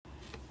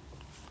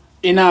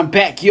And I'm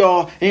back,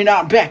 y'all. And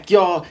I'm back,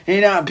 y'all.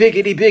 And I'm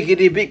biggity,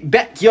 big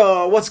back,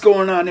 y'all. What's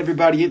going on,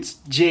 everybody? It's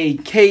Jay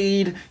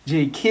Cade,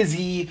 Jay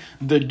Kizzy,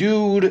 the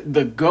dude,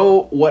 the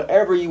GOAT,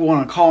 whatever you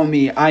want to call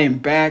me. I am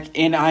back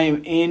and I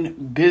am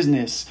in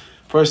business.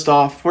 First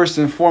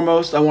and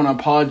foremost, I want to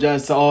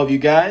apologize to all of you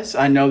guys.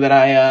 I know that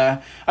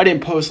I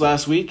didn't post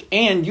last week,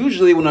 and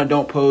usually when I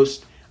don't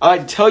post, I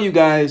like to tell you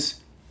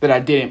guys that I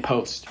didn't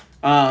post.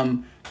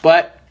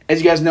 But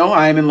as you guys know,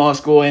 I am in law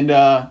school, and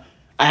I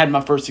had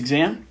my first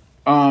exam.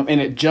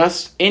 And it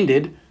just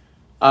ended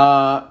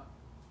about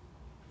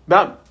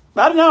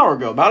an hour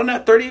ago,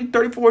 about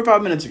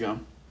 45 minutes ago.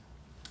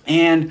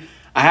 And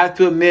I have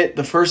to admit,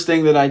 the first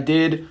thing that I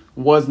did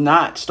was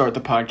not start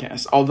the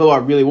podcast. Although I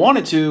really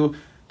wanted to,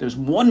 there's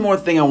one more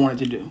thing I wanted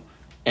to do.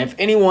 If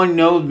anyone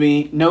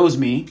knows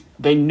me,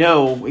 they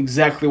know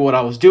exactly what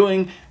I was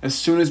doing as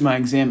soon as my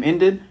exam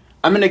ended.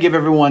 I'm going to give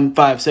everyone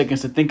 5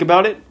 seconds to think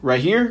about it right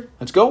here.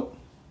 Let's go.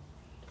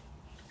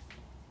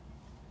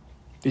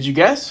 Did you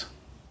guess?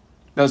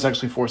 That was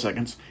actually 4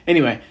 seconds.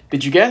 Anyway,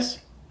 did you guess?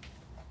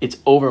 It's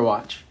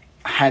Overwatch.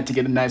 I had to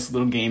get a nice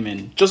little game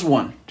in. Just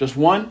one.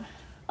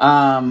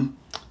 And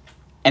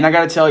I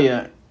got to tell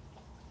you,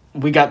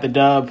 we got the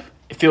dub.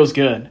 It feels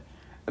good.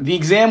 The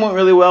exam went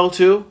really well,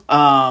 too.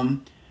 I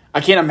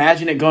can't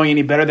imagine it going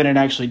any better than it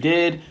actually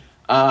did.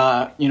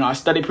 I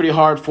studied pretty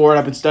hard for it.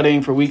 I've been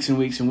studying for weeks and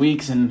weeks and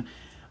weeks, and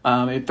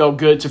it felt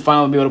good to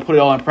finally be able to put it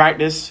all in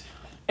practice.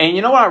 And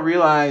you know what I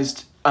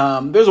realized?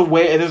 There's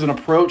an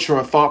approach or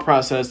a thought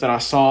process that I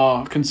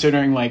saw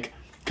concerning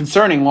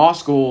law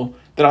school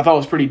that I thought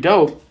was pretty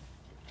dope.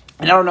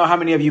 And I don't know how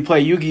many of you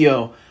play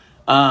Yu-Gi-Oh!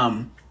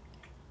 I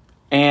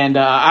don't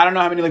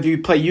know how many of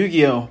you play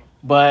Yu-Gi-Oh!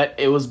 But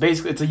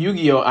it's a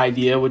Yu-Gi-Oh!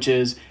 Idea, which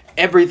is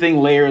everything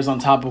layers on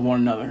top of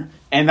one another.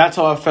 And that's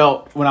how I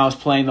felt when I was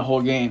playing the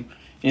whole game.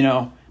 You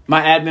know,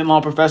 my admin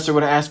law professor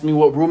would ask me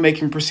what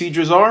rulemaking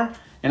procedures are,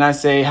 and I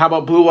say, how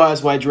about Blue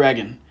Eyes White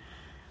Dragon?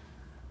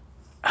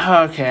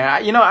 Okay,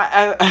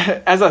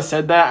 as I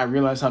said that, I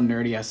realized how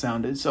nerdy I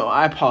sounded, so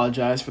I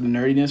apologize for the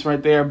nerdiness right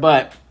there,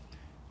 but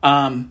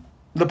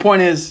the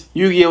point is,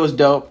 Yu-Gi-Oh! Was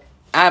dope,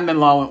 admin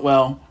law went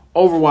well,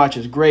 Overwatch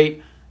is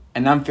great,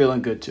 and I'm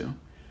feeling good too.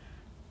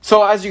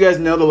 So as you guys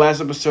know, the last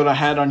episode I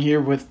had on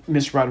here with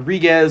Miss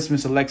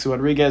Alexa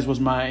Rodriguez was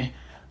my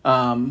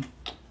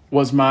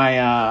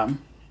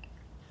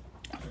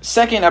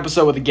second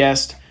episode with a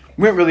guest.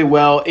 Went really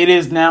well. It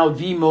is now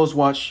the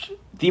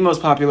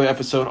most popular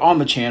episode on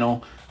the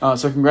channel.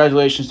 So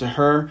congratulations to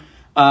her.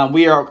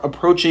 We are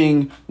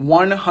approaching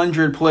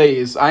 100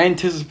 plays. I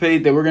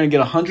anticipate that we're going to get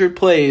 100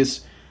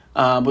 plays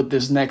with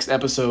this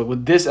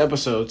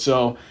episode.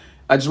 So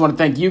I just want to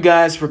thank you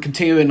guys for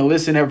continuing to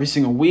listen every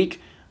single week.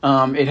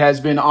 It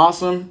has been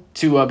awesome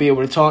to be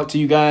able to talk to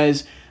you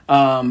guys,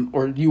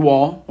 or you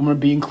all. I'm going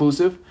to be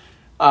inclusive.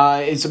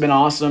 It's been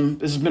awesome.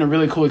 This has been a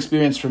really cool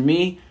experience for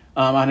me,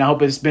 and I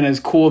hope it's been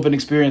as cool of an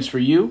experience for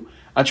you.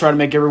 I try to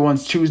make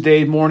everyone's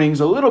Tuesday mornings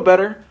a little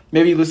better.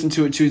 Maybe listen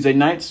to it Tuesday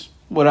nights,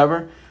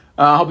 whatever.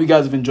 I hope you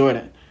guys have enjoyed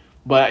it.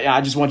 But I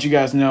just want you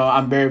guys to know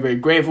I'm very, very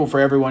grateful for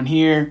everyone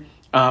here.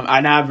 Like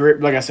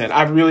I said,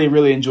 I've really,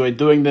 really enjoyed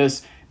doing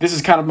this. This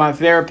is kind of my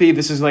therapy.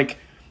 This is I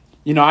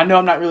know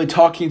I'm not really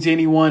talking to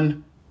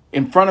anyone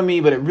in front of me,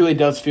 but it really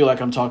does feel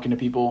like I'm talking to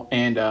people.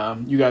 And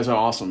you guys are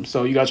awesome.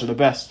 So you guys are the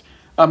best.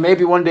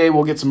 Maybe one day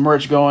we'll get some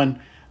merch going.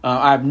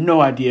 I have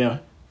no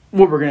idea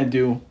what we're going to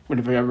do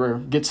if it ever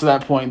gets to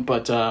that point.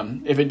 But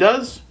if it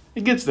does,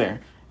 it gets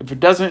there. If it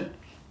doesn't,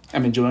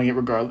 I'm enjoying it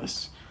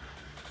regardless.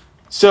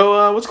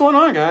 So what's going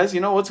on, guys?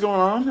 What's going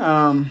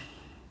on?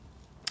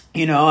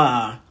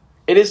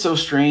 It is so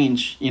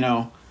strange,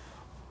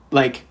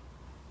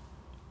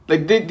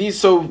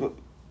 so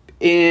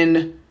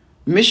in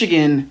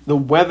Michigan, the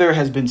weather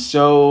has been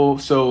so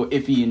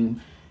iffy,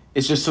 and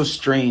it's just so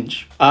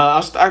strange.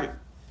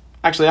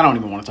 Actually, I don't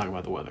even want to talk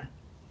about the weather.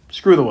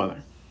 Screw the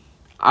weather.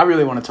 I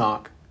really want to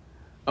talk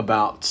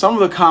about some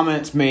of the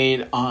comments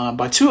made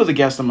by two of the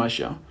guests on my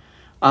show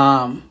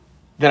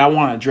that I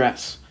want to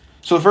address.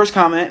 So the first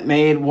comment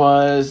made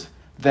was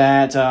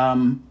that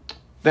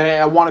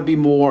I want to be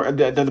more,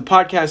 that the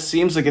podcast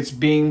seems like it's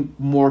being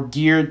more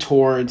geared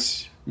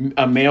towards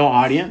a male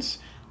audience.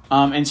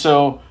 And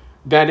so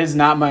that is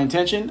not my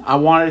intention. I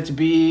want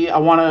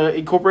to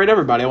incorporate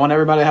everybody. I want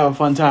everybody to have a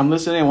fun time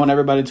listening. I want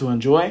everybody to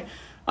enjoy.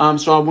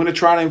 So I'm going to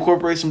try to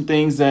incorporate some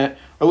things that are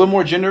a little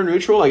more gender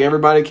neutral, like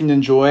everybody can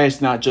enjoy.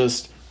 It's not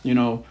just,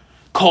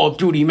 Call of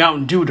Duty,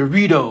 Mountain Dew,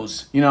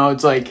 Doritos.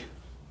 It's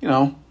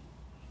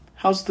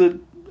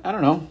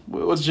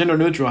what's gender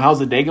neutral? How's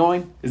the day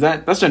going?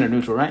 That's gender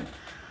neutral, right?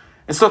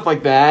 And stuff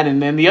like that.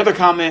 And then the other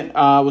comment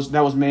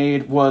was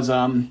made was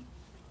to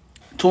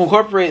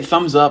incorporate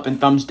thumbs up and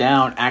thumbs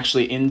down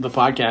actually in the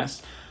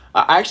podcast.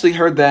 I actually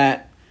heard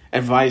that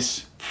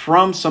advice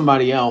from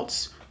somebody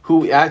else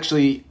who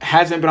actually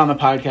hasn't been on the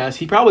podcast.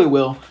 He probably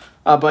will,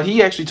 but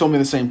he actually told me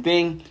the same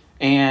thing,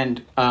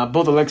 and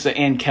both Alexa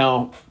and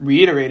Kel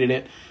reiterated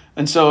it.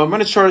 And so I'm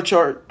going to try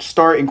to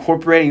start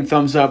incorporating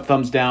thumbs up,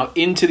 thumbs down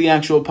into the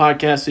actual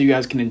podcast so you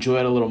guys can enjoy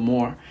it a little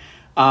more.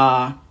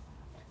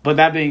 But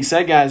that being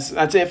said, guys,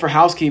 that's it for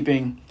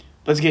housekeeping.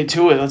 Let's get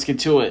to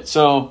it.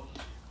 So,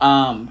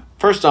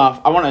 first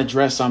off, I want to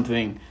address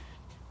something.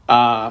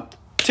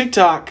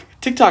 TikTok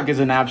is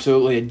an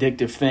absolutely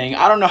addictive thing.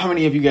 I don't know how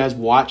many of you guys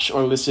watch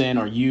or listen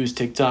or use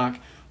TikTok,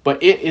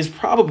 but it is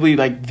probably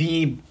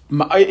the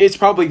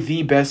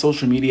best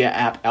social media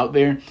app out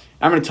there.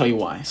 I'm going to tell you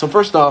why. So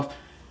first off,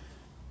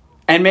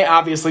 and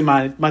obviously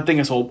my thing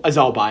is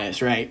all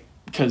biased, right?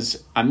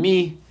 Because I'm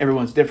me,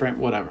 everyone's different,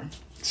 whatever.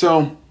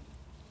 So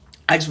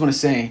I just want to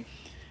say,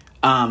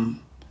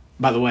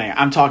 by the way,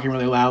 I'm talking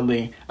really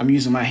loudly. I'm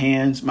using my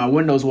hands. My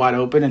window's wide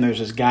open, and there's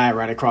this guy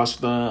right across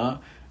the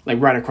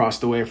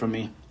way from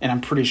me. And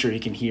I'm pretty sure he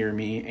can hear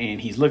me, and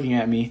he's looking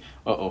at me.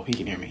 He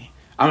can hear me.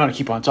 I'm going to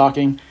keep on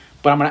talking,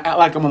 but I'm going to act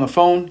like I'm on the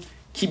phone,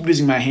 keep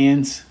using my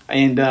hands,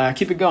 and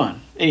keep it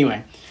going.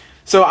 Anyway,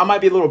 so I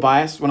might be a little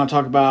biased when I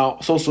talk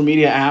about social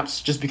media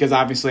apps, just because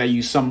obviously I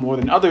use some more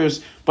than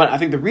others. But I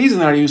think the reason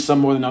that I use some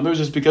more than others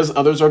is because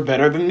others are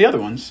better than the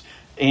other ones.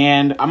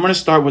 And I'm going to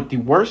start with the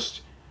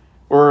worst,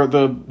 or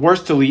the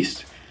worst to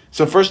least.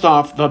 So first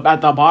off,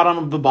 at the bottom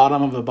of the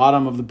bottom of the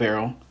bottom of the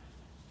barrel,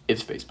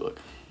 it's Facebook.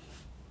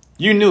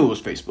 You knew it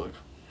was Facebook.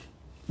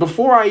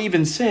 Before I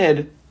even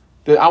said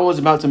that I was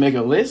about to make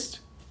a list,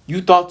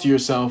 you thought to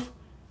yourself,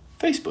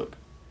 Facebook.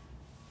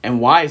 And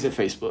why is it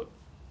Facebook?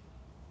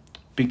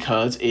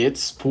 Because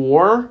it's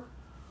for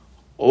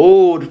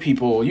old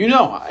people.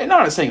 I'm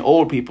not saying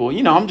old people.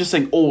 I'm just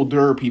saying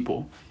older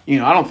people.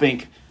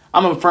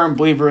 I'm a firm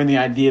believer in the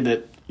idea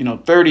that,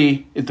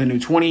 30 is the new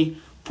 20,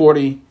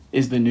 40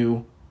 is the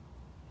new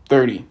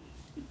 30,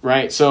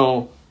 right?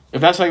 So if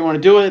that's how you want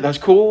to do it, that's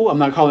cool. I'm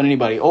not calling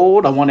anybody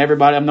old. I want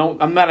everybody. I'm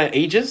not an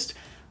ageist.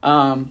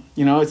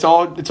 It's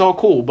all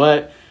cool.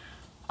 But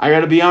I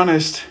got to be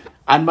honest.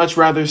 I'd much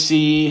rather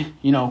see,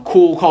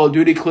 cool Call of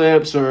Duty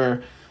clips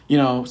or,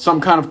 some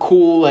kind of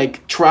cool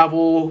like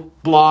travel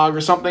blog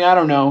or something. I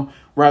don't know.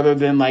 Rather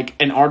than like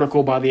an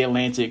article by the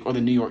Atlantic or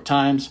the New York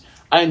Times.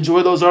 I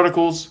enjoy those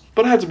articles,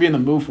 but I have to be in the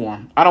mood for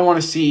them. I don't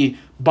want to be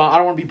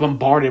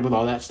bombarded with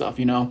all that stuff,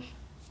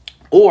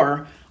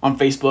 Or on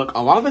Facebook,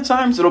 a lot of the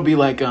times it'll be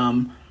like,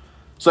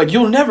 it's like,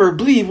 you'll never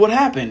believe what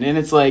happened. And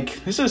it's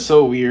like, this is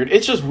so weird.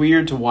 It's just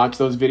weird to watch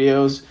those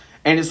videos.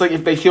 And it's like,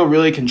 if they feel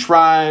really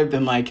contrived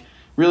and like,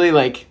 really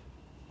like,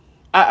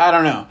 I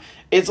don't know.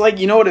 It's like,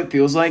 you know what it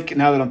feels like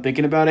now that I'm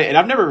thinking about it? And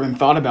I've never even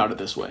thought about it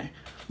this way.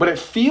 But it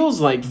feels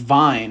like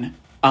Vine,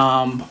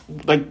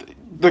 like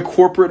the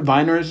corporate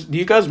Viners. Do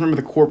you guys remember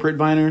the corporate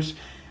Viners?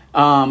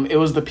 It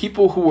was the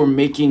people who were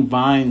making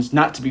Vines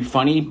not to be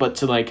funny, but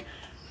to like,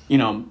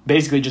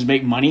 basically just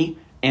make money,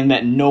 and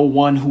that no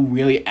one who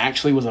really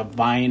actually was a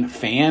Vine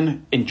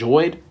fan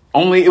enjoyed.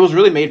 Only it was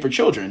really made for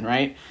children,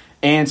 right?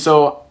 And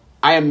so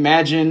I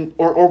imagine,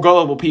 or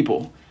gullible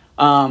people,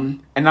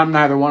 and I'm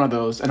neither one of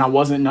those, and I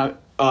wasn't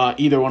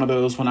either one of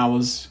those when I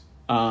was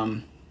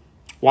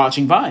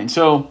watching Vine.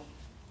 So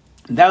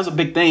that was a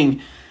big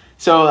thing.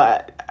 So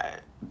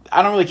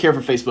I don't really care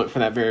for Facebook for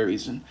that very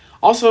reason.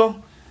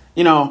 Also,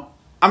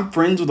 I'm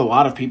friends with a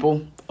lot of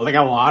people,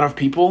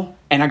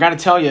 and I got to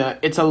tell you,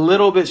 it's a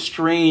little bit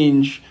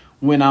strange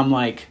when I'm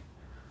like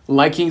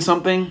liking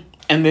something,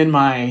 and then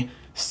my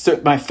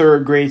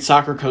third grade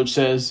soccer coach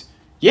says,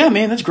 "Yeah,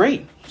 man, that's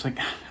great." It's like,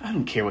 I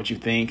don't care what you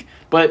think,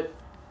 but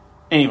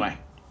anyway,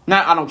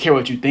 I don't care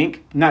what you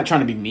think. I'm not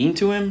trying to be mean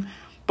to him,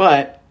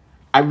 but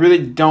I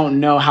really don't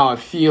know how I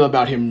feel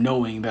about him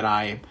knowing that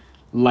I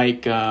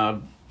like, I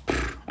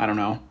don't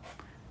know,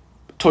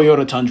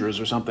 Toyota Tundras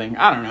or something.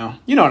 I don't know.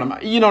 You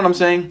know what I'm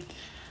saying?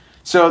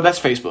 So that's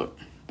Facebook.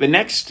 The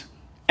next,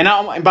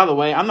 and by the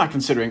way, I'm not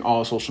considering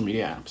all social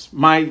media apps.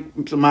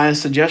 My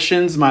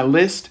suggestions, my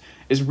list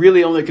is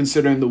really only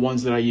considering the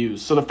ones that I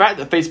use. So the fact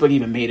that Facebook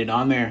even made it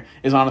on there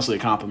is honestly a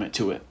compliment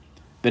to it.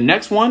 The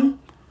next one,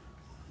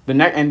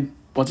 and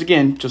once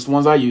again, just the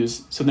ones I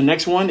use. So the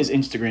next one is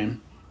Instagram.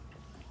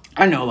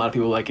 I know a lot of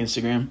people like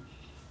Instagram.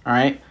 All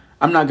right.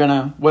 I'm not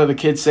gonna, what do the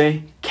kids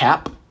say?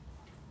 Cap.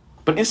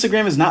 But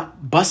Instagram is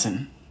not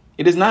bussin'.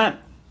 It's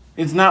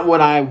not what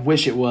I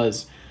wish it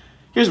was.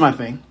 Here's my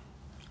thing.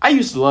 I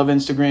used to love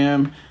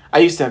Instagram. I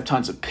used to have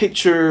tons of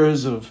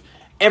pictures of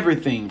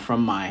everything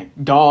from my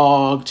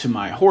dog to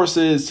my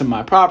horses to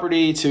my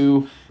property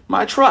to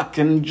my truck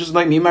and just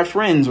like me and my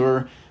friends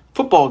or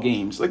football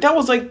games. Like that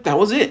was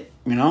it,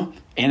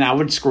 And I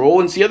would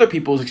scroll and see other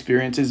people's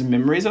experiences and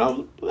memories, and I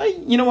was like,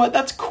 you know what?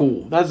 That's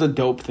cool. That's a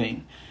dope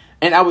thing.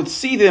 And I would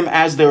see them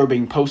as they were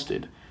being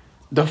posted.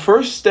 The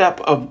first step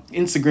of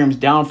Instagram's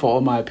downfall,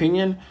 in my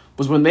opinion,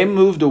 was when they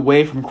moved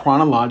away from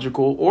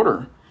chronological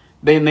order.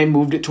 Then they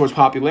moved it towards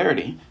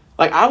popularity.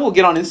 Like, I will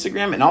get on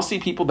Instagram and I'll see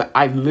people that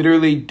I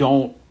literally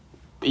don't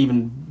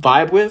even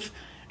vibe with.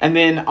 And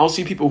then I'll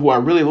see people who I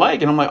really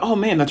like, and I'm like, oh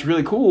man, that's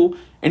really cool.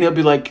 And it'll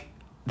be like,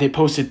 they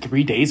posted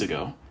 3 days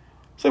ago.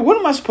 It's like, what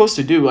am I supposed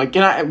to do? Like,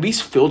 can I at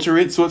least filter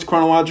it so it's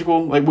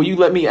chronological? Like, will you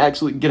let me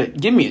actually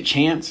give me a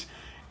chance?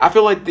 I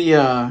feel like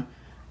the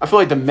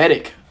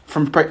medic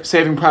from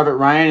Saving Private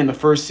Ryan in the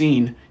first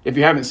scene. If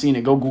you haven't seen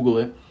it, go Google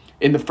it.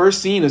 In the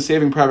first scene of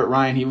Saving Private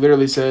Ryan, he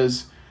literally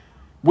says,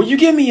 will you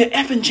give me an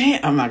effing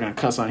chance? I'm not going to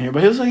cuss on here,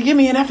 but he was like, give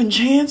me an effing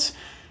chance.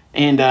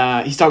 And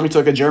he's talking to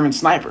like a German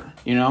sniper,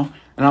 you know?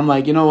 And I'm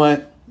like, you know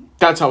what?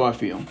 That's how I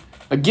feel.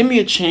 Like, give me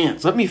a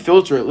chance. Let me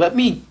filter it. Let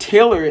me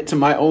tailor it to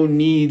my own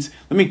needs.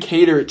 Let me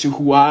cater it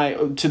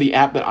to to the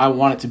app that I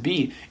want it to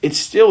be. It's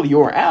still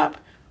your app,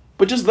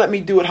 but just let me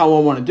do it how I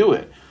want to do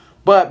it.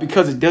 But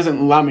because it doesn't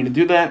allow me to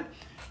do that,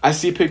 I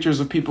see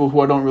pictures of people who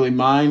I don't really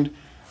mind.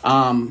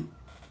 And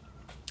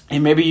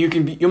maybe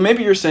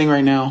maybe you're saying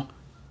right now,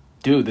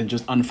 dude, then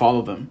just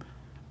unfollow them.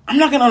 I'm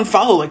not going to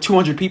unfollow like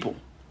 200 people,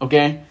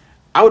 okay?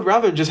 I would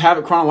rather just have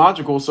it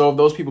chronological, so if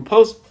those people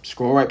post,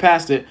 scroll right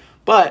past it,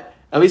 but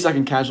at least I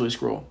can casually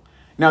scroll.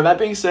 Now, that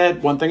being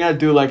said, one thing I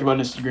do like about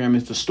Instagram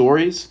is the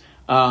stories.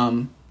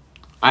 I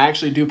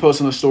actually do post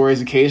on the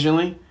stories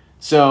occasionally,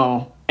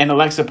 and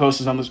Alexa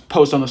posts on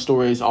the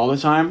stories all the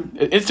time.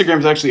 Instagram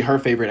is actually her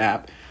favorite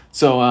app,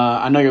 so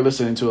I know you're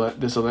listening to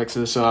this,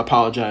 Alexa, so I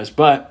apologize,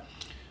 but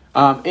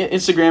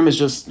Instagram is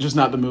just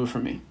not the move for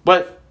me.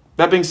 But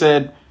that being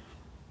said,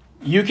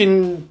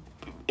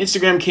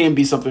 Instagram can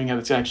be something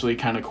that's actually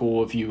kind of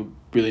cool if you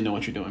really know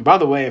what you're doing. By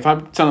the way, if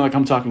I'm sounding like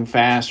I'm talking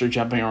fast or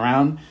jumping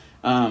around,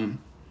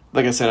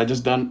 like I said, I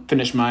just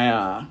finished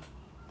my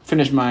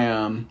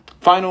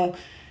final,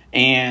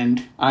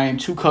 and I am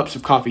 2 cups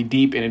of coffee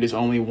deep, and it is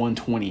only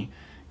 1:20,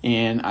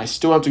 and I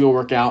still have to go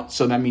work out,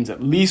 so that means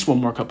at least 1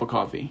 more cup of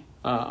coffee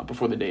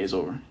before the day is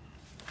over.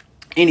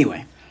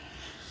 Anyway,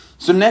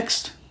 so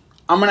next,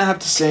 I'm gonna have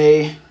to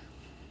say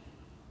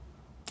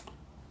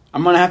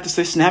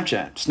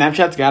Snapchat.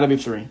 Snapchat's got to be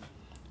 3.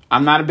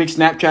 I'm not a big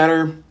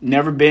Snapchatter,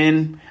 never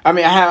been. I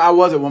mean, I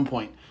was at one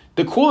point.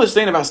 The coolest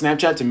thing about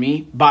Snapchat to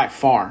me, by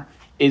far,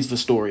 is the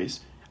stories.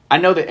 I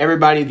know that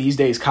everybody these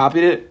days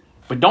copied it,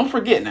 but don't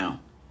forget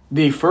now,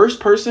 the first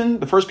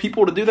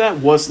people to do that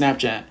was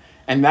Snapchat,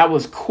 and that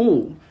was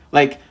cool.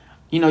 Like,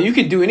 you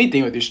could do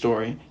anything with your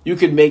story. You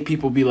could make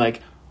people be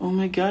like, oh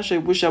my gosh, I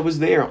wish I was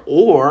there.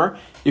 Or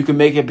you could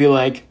make it be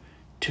like,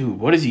 dude,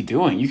 what is he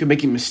doing? You can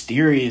make it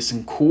mysterious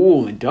and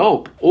cool and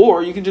dope.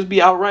 Or you can just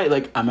be outright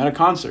like, I'm at a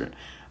concert.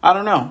 I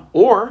don't know.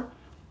 Or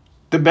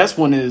the best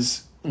one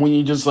is when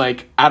you just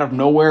like out of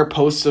nowhere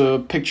post a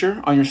picture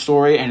on your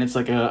story and it's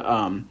like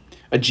a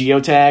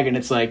geotag and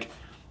it's like,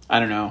 I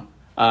don't know,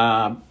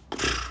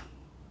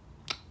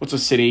 what's a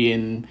city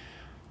in,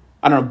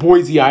 I don't know,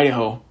 Boise,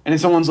 Idaho. And then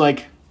someone's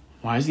like,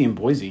 why is he in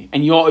Boise?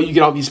 And you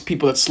get all these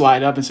people that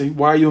slide up and say,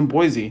 why are you in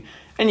Boise?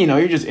 And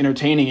you're just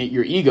entertaining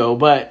your ego,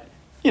 but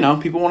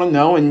people want to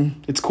know,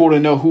 and it's cool to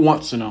know who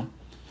wants to know.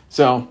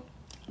 So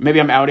maybe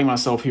I'm outing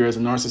myself here as a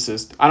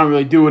narcissist. I don't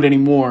really do it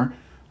anymore,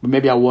 but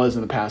maybe I was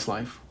in the past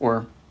life,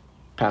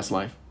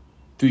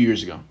 2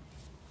 years ago.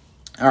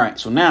 All right,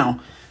 so now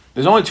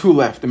there's only 2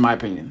 left, in my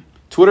opinion,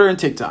 Twitter and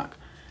TikTok.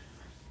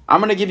 I'm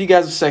going to give you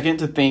guys a second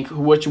to think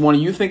which one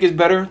you think is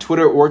better,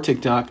 Twitter or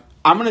TikTok.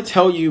 I'm going to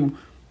tell you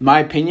my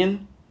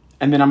opinion,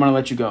 and then I'm going to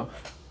let you go.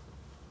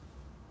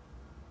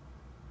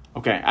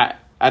 Okay,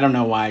 I don't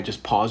know why I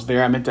just paused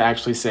there. I meant to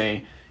actually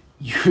say,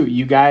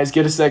 you guys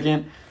get a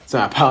second, so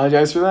I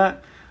apologize for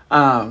that.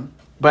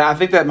 But I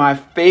think that my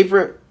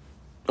favorite,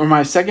 or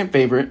my second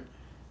favorite,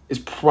 is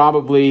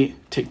probably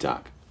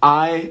TikTok.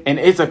 And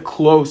it's a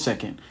close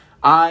second.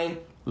 I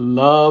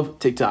love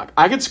TikTok.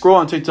 I could scroll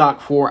on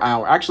TikTok for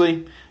hours.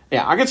 Actually,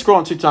 yeah, I could scroll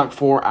on TikTok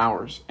for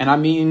hours. And I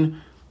mean,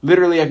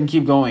 literally, I can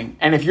keep going.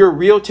 And if you're a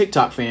real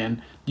TikTok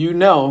fan, you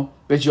know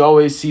that you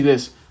always see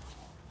this,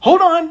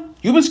 hold on,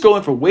 you've been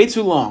scrolling for way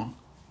too long.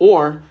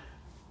 Or,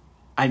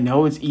 I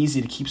know it's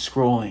easy to keep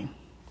scrolling.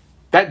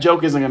 That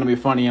joke isn't going to be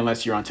funny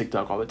unless you're on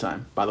TikTok all the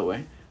time, by the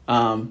way.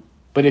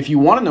 But if you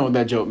want to know what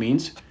that joke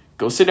means,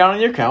 go sit down on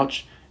your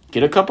couch,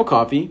 get a cup of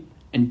coffee,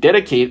 and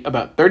dedicate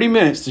about 30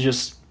 minutes to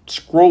just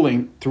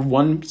scrolling through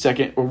 1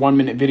 second or 1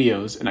 minute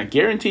videos. And I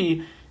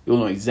guarantee you'll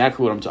know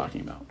exactly what I'm talking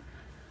about.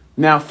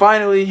 Now,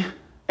 finally,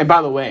 and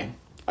by the way,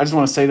 I just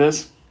want to say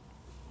this.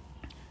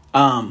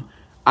 I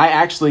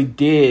actually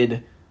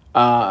did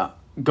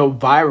go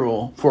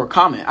viral for a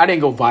comment. I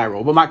didn't go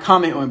viral, but my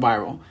comment went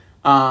viral.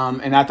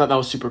 And I thought that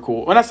was super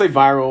cool. When I say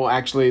viral,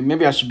 actually,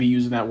 maybe I should be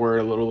using that word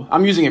a little.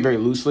 I'm using it very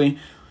loosely.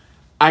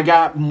 I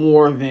got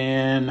more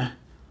than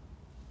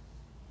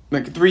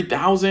like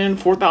 3,000,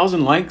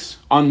 4,000 likes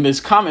on this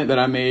comment that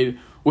I made,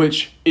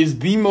 which is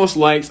the most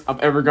likes I've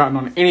ever gotten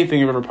on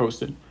anything I've ever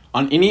posted.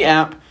 On any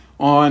app,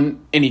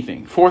 on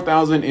anything.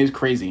 4,000 is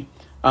crazy.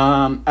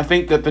 I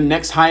think that the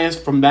next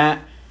highest from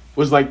that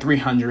was like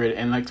 300,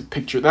 and like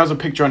that was a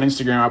picture on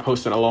Instagram I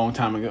posted a long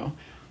time ago.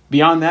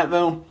 Beyond that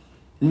though,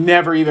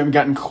 never even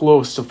gotten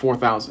close to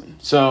 4,000.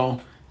 So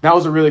that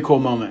was a really cool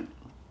moment.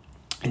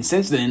 And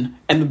since then,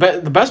 and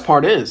the best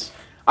part is,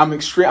 I'm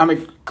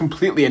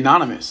completely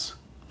anonymous.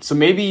 So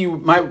maybe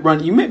you've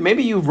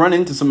run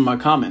into some of my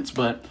comments,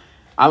 but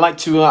I like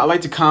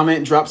to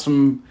comment, drop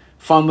some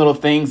fun little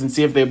things, and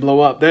see if they blow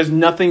up. There's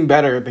nothing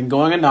better than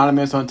going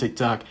anonymous on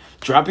TikTok,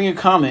 dropping a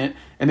comment,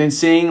 and then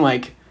seeing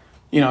like,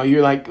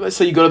 you're like, let's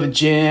say you go to the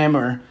gym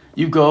or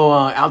you go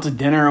out to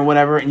dinner or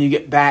whatever, and you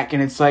get back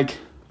and it's like,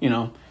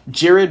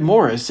 Jared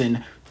Morris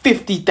and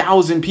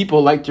 50,000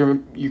 people liked your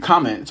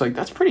comment. It's like,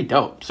 that's pretty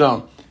dope.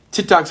 So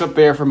TikTok's up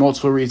there for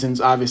multiple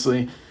reasons,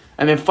 obviously.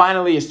 And then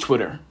finally is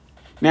Twitter.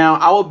 Now,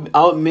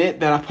 I'll admit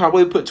that I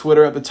probably put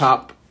Twitter at the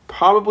top,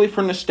 probably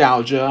for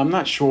nostalgia. I'm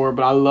not sure,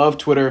 but I love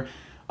Twitter.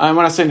 And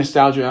when I say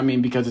nostalgia, I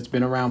mean because it's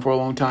been around for a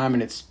long time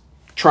and it's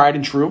tried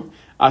and true.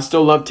 I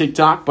still love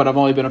TikTok, but I've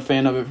only been a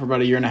fan of it for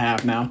about a year and a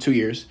half now, 2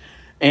 years.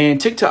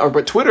 And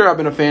Twitter I've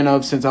been a fan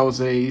of since I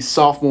was a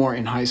sophomore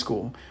in high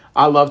school.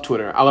 I love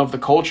Twitter. I love the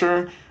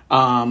culture.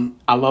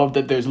 I love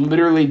that there's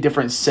literally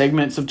different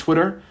segments of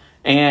Twitter.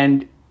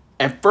 And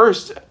at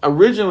first,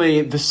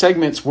 originally, the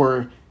segments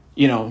were,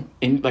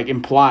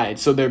 implied.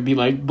 So there'd be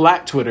like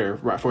Black Twitter,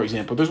 for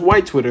example. There's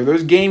White Twitter.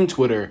 There's Game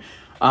Twitter.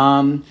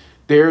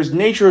 There's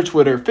Nature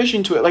Twitter,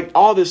 Fishing Twitter. Like,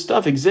 all this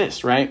stuff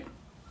exists, right?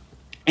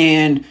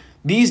 And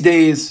these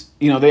days,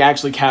 they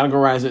actually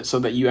categorize it so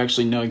that you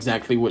actually know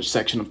exactly which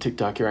section of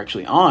TikTok you're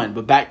actually on,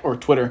 or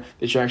Twitter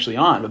that you're actually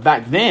on. But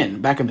back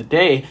in the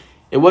day,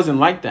 it wasn't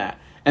like that.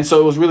 And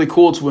so it was really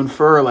cool to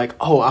infer like,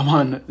 oh, I'm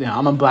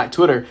on Black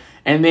Twitter.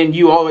 And then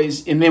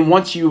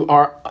once you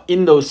are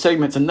in those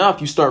segments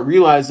enough, you start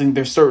realizing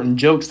there's certain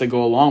jokes that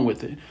go along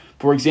with it.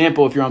 For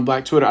example, if you're on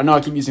Black Twitter, I know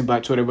I keep using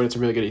Black Twitter, but it's a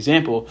really good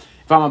example.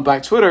 If I'm on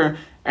Black Twitter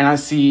and I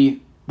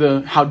see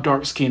how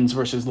dark skins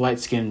versus light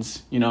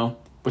skins,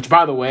 which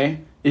by the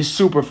way is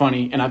super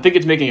funny. And I think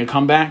it's making a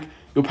comeback.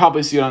 You'll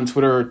probably see it on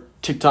Twitter or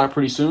TikTok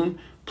pretty soon.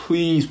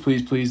 Please,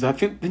 please, please. I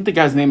think the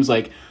guy's name is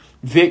like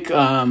Vic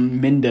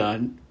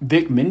Minda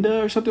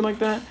or something like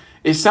that.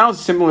 It sounds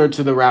similar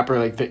to the rapper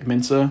like Vic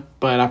Mensa,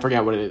 but I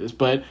forgot what it is.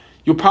 But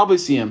you'll probably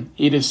see him.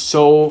 It is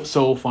so,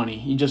 so funny.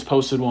 He just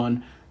posted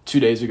one 2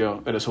 days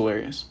ago that is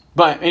hilarious.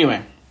 But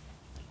anyway,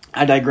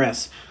 I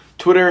digress.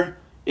 Twitter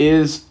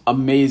is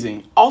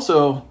amazing.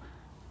 Also,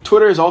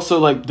 Twitter is also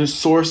like the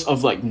source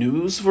of like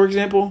news, for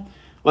example.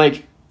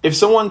 Like if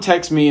someone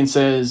texts me and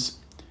says,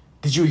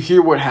 "Did you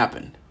hear what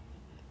happened?"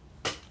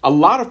 A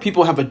lot of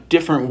people have a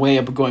different way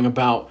of going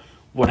about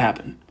what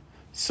happened.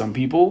 Some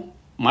people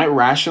might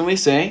rationally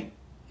say,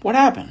 "What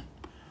happened?"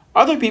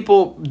 Other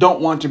people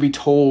don't want to be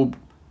told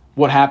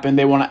what happened.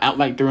 They want to act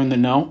like they're in the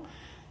know.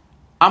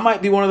 I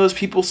might be one of those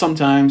people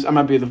sometimes. I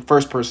might be the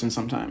first person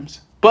sometimes.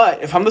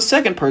 But if I'm the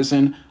second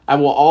person, I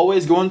will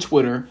always go on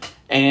Twitter.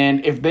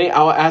 And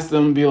I'll ask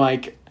them,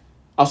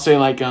 I'll say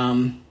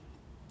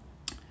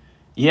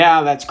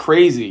yeah, that's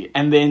crazy.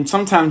 And then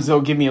sometimes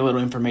they'll give me a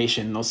little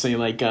information. They'll say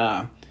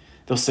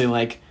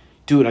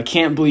dude, I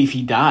can't believe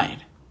he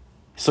died.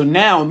 So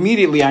now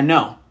immediately I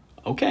know,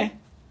 okay,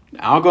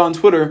 I'll go on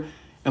Twitter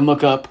and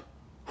look up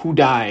who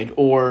died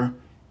or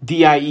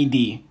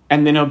DIED.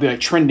 And then it'll be like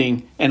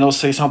trending and it'll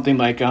say something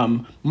like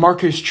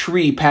Marcus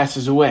Tree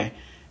passes away.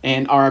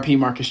 And RIP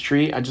Marcus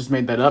Tree. I just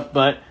made that up,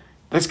 but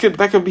that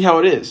could be how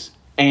it is.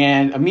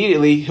 And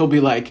immediately he'll be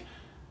like,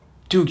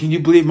 "Dude, can you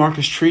believe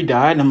Marcus Tree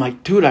died?" And I'm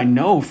like, "Dude, I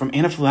know, from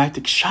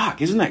anaphylactic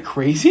shock. Isn't that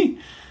crazy?"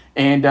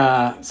 And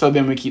so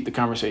then we keep the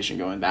conversation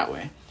going that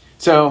way.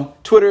 So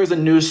Twitter is a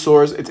news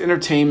source. It's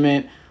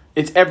entertainment.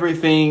 It's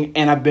everything.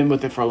 And I've been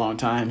with it for a long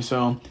time.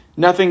 So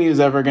nothing is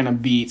ever going to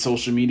beat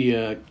social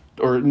media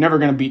or never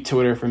going to beat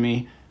Twitter for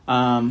me.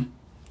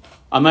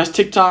 Unless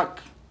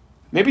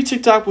maybe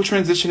TikTok will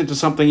transition into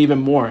something even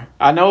more.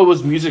 I know it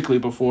was Musical.ly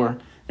before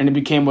and it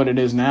became what it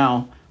is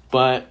now.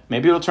 But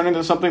maybe it'll turn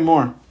into something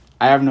more.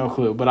 I have no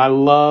clue. But I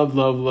love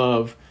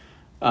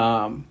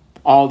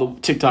all the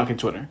TikTok and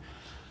Twitter.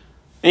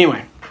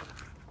 Anyway,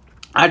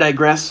 I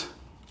digress.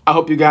 I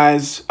hope you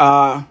guys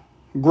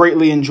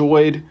greatly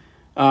enjoyed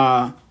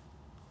the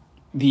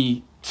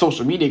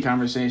social media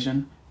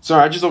conversation.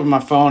 Sorry, I just opened my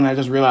phone and I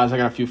just realized I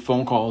got a few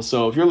phone calls.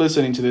 So if you're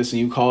listening to this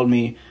and you called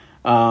me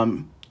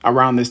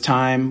around this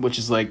time, which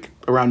is like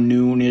around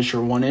noon-ish or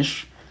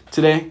 1-ish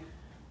today,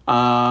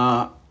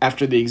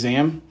 after the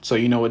exam, so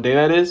you know what day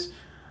that is.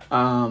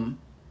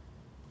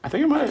 I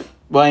think I might have.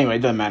 Well, anyway, it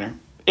doesn't matter.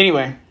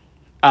 Anyway,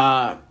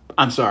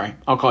 I'm sorry.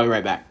 I'll call you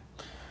right back.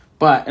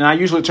 And I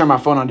usually turn my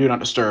phone on Do Not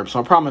Disturb, so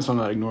I promise I'm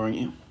not ignoring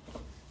you.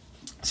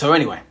 So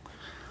anyway,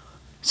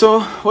 so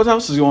what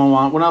else is going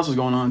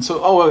on?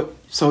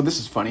 So this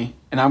is funny,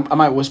 and I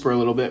might whisper a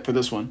little bit for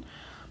this one.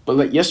 But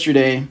like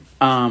yesterday,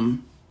 I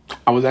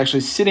was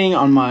actually sitting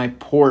on my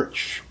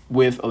porch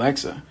with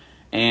Alexa.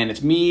 And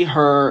it's me,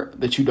 her,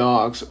 the two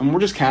dogs, and we're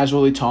just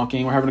casually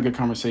talking. We're having a good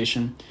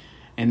conversation.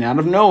 And out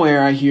of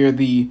nowhere, I hear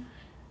the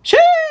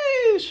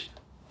sheesh.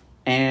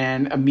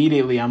 And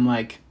immediately I'm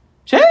like,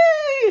 sheesh.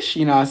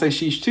 I say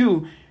sheesh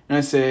too. And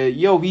I said,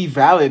 yo, be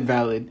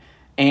valid.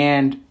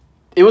 And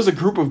it was a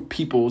group of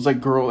people. It was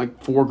like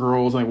 4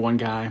 girls, like 1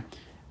 guy.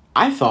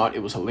 I thought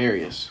it was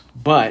hilarious.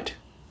 But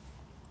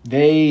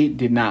they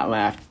did not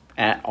laugh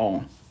at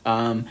all.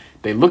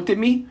 They looked at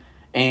me.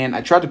 And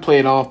I tried to play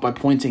it off by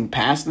pointing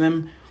past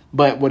them.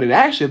 But what it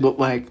actually looked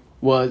like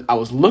was I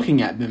was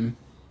looking at them.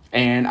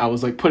 And I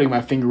was like putting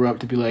my finger up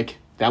to be like,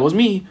 that was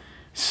me.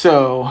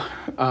 So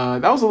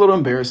that was a little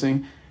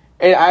embarrassing.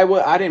 And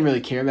I didn't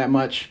really care that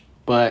much.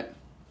 But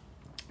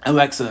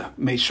Alexa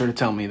made sure to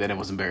tell me that it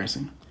was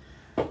embarrassing.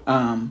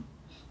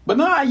 But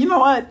no, you know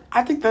what?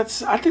 I think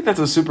that's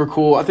a super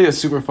cool. I think it's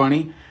super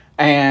funny,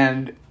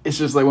 and it's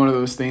just like one of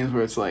those things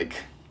where it's like,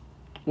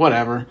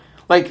 whatever.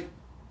 Like,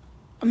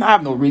 I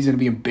have no reason to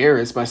be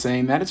embarrassed by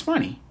saying that it's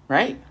funny,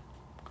 right?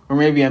 Or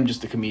maybe I'm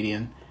just a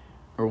comedian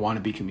or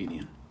wannabe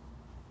comedian.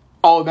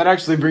 Oh, that's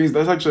actually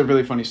a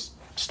really funny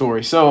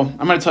story. So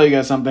I'm going to tell you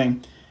guys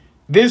something.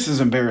 This is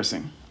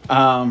embarrassing.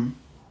 And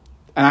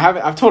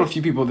I've told a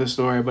few people this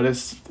story, but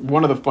it's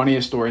one of the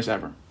funniest stories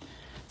ever.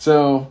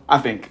 So I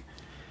think,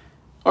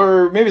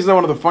 or maybe it's not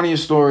one of the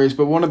funniest stories,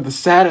 but one of the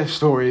saddest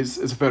stories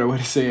is a better way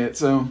to say it.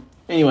 So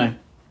anyway,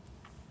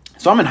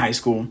 so I'm in high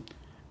school,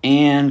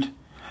 and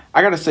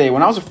I got to say,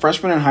 when I was a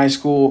freshman in high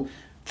school,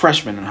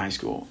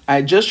 I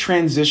had just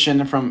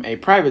transitioned from a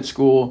private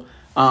school.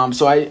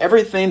 These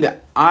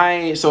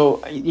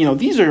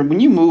are when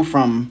you move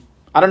from,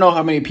 I don't know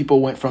how many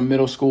people went from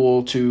middle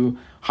school to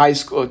high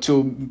school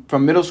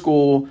from middle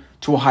school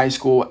to a high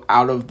school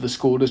out of the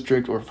school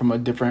district, or from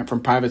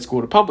private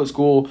school to public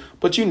school.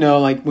 But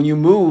like when you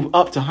move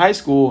up to high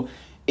school,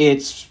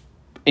 it's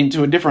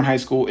into a different high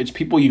school. It's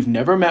people you've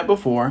never met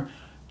before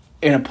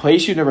in a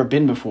place you've never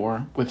been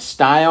before, with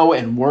style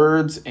and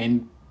words,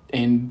 and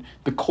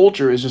the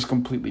culture is just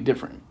completely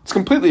different. It's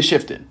completely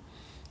shifted.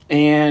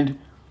 And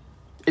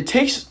it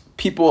takes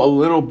people a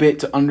little bit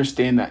to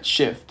understand that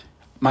shift,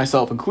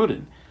 myself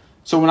included.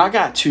 So when I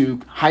got to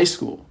high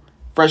school,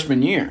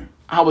 freshman year,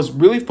 I was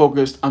really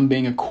focused on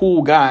being a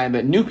cool guy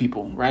that knew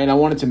people, right? I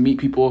wanted to meet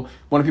people,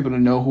 wanted people to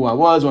know who I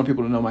was, wanted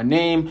people to know my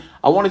name.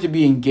 I wanted to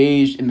be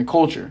engaged in the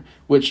culture,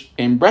 which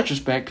in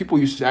retrospect, people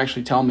used to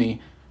actually tell me,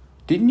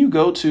 didn't you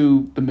go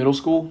to the middle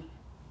school?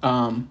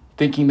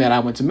 Thinking that I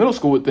went to middle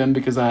school with them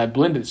because I had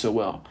blended so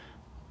well.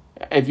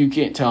 If you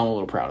can't tell, I'm a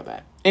little proud of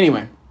that.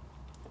 Anyway,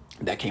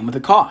 that came with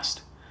a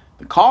cost.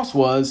 The cost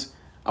was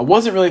I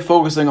wasn't really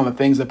focusing on the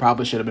things I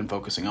probably should have been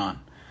focusing on.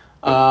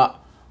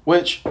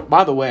 Which,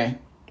 by the way,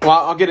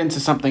 I'll get into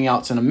something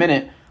else in a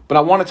minute, but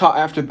I want to talk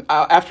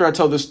after I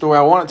tell this story,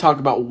 I want to talk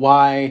about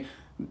why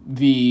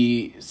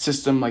the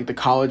system, like the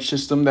college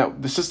system,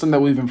 the system that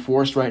we've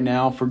enforced right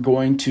now for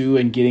going to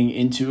and getting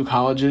into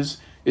colleges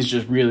is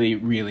just really,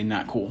 really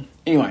not cool.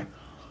 Anyway,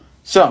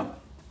 so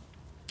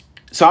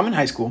I'm in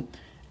high school,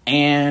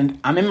 and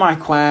I'm in my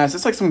class.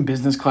 It's like some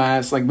business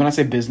class. Like when I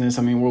say business,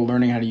 I mean we're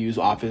learning how to use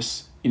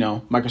Office,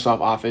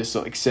 Microsoft Office,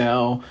 so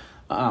Excel,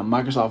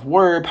 Microsoft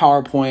Word,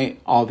 PowerPoint,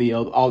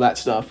 all that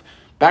stuff.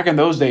 Back in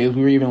those days,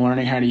 we were even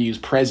learning how to use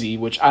Prezi,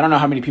 which I don't know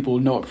how many people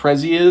know what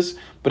Prezi is,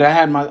 but I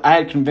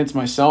had convinced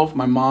myself,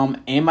 my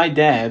mom, and my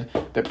dad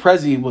that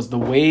Prezi was the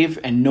wave,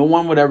 and no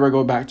one would ever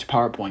go back to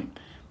PowerPoint.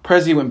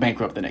 Prezi went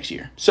bankrupt the next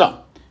year,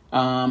 so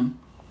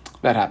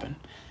that happened.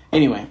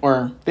 Anyway,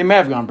 or they may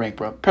have gone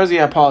bankrupt. Prezi,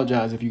 I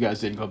apologize if you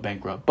guys didn't go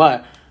bankrupt,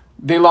 but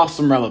they lost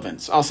some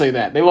relevance. I'll say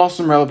that they lost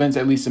some relevance,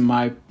 at least in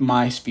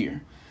my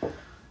sphere.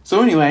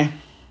 So anyway,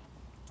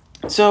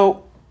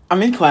 so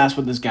I'm in class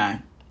with this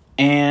guy,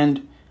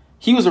 and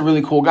he was a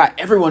really cool guy.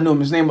 Everyone knew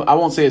him. His name, I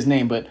won't say his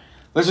name, but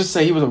let's just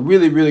say he was a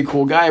really, really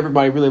cool guy.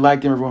 Everybody really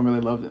liked him. Everyone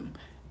really loved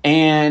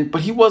him.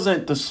 But he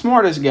wasn't the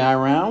smartest guy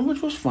around,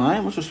 which was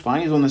fine. He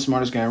wasn't the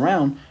smartest guy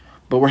around.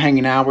 But we're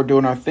hanging out. We're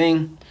doing our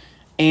thing.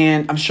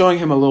 And I'm showing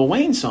him a Lil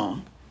Wayne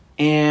song.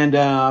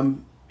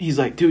 And he's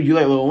like, dude, you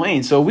like Lil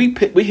Wayne? So we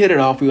hit it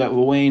off. We like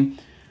Lil Wayne.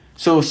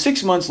 So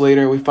 6 months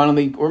later,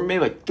 or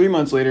maybe like 3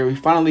 months later, we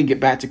finally get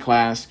back to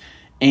class.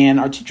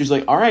 And our teacher's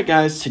like, all right,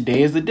 guys,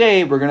 today is the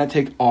day we're going to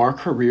take our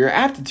career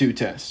aptitude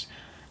test.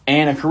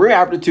 And a career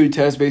aptitude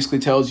test basically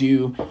tells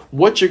you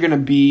what you're going to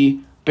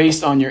be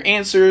based on your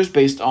answers,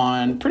 based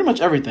on pretty much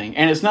everything.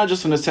 And it's not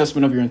just an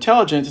assessment of your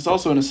intelligence. It's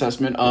also an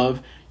assessment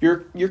of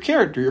your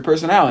character, your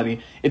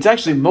personality. It's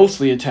actually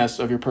mostly a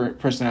test of your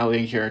personality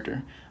and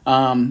character.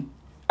 I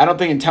don't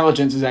think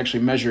intelligence is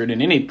actually measured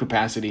in any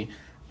capacity.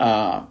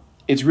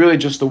 It's really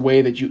just the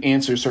way that you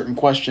answer certain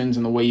questions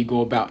and the way you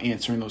go about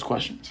answering those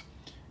questions.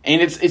 And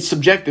it's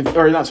subjective,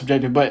 or not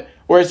subjective,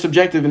 or it's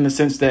subjective in the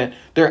sense that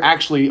there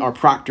actually are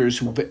proctors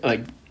who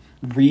like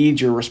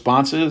read your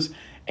responses,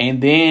 and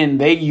then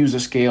they use a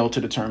scale to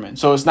determine.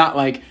 So it's not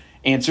like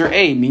answer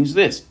A means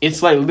this.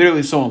 It's like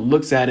literally someone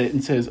looks at it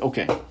and says,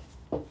 okay.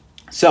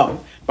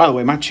 So, by the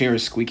way, my chair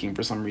is squeaking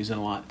for some reason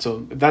a lot.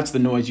 So if that's the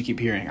noise you keep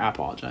hearing, I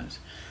apologize.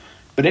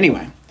 But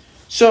anyway,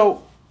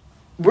 so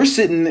we're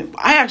sitting,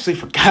 I actually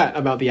forgot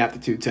about the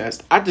aptitude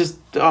test. I just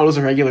thought it was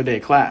a regular day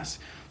class.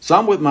 So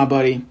I'm with my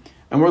buddy,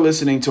 and we're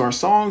listening to our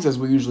songs as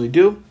we usually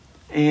do.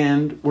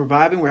 And we're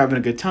vibing, we're having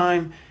a good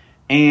time.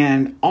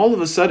 And all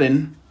of a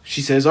sudden, she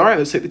says, all right,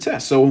 let's take the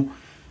test. So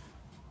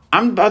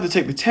I'm about to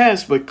take the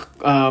test, but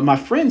my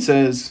friend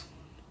says,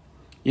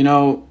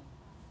 the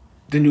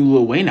new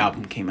Lil Wayne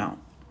album came out.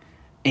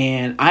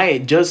 And I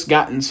had just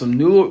gotten some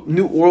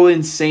New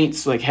Orleans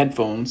Saints like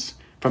headphones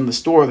from the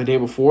store the day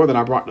before that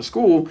I brought to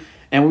school.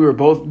 And we were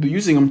both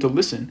using them to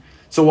listen.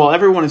 So while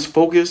everyone is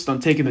focused on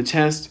taking the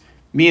test,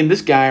 me and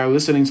this guy are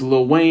listening to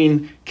Lil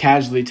Wayne,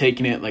 casually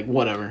taking it like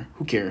whatever,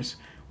 who cares?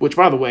 Which,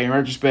 by the way, in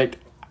retrospect,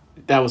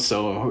 that's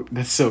so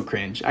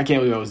cringe. I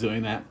can't believe I was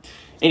doing that.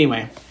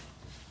 Anyway,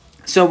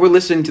 so we're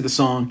listening to the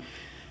song,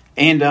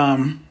 And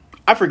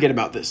I forget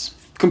about this.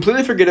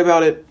 Completely forget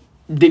about it.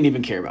 Didn't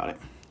even care about it.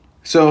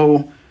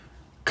 So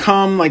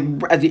come like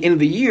at the end of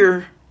the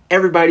year,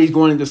 everybody's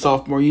going into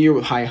sophomore year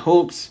with high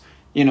hopes.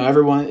 You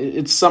know,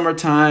 it's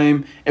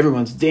summertime.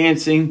 Everyone's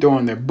dancing,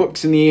 throwing their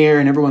books in the air,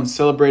 and everyone's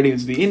celebrating.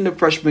 It's the end of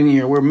freshman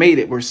year. We're made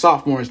it. We're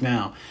sophomores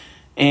now.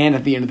 And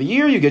at the end of the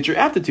year, you get your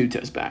aptitude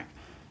test back.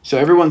 So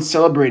everyone's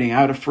celebrating.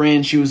 I had a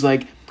friend. She was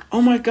like,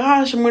 oh my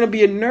gosh, I'm going to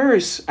be a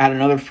nurse. I had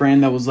another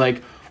friend that was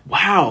like,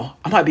 wow,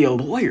 I might be a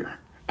lawyer.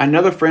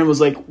 Another friend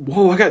was like,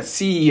 whoa, I got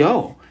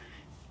CEO.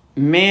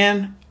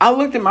 Man, I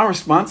looked at my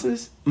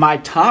responses. My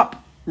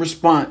top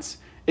response,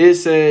 it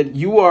said,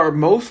 you are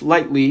most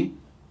likely,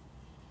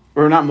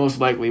 or not most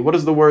likely, what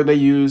is the word they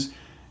use?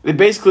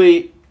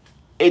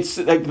 It's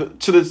like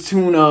to the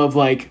tune of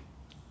like,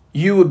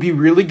 you would be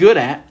really good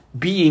at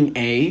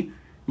being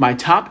my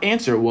top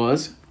answer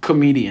was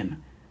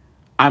comedian.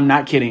 I'm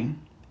not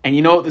kidding. And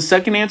you know what the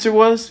second answer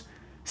was?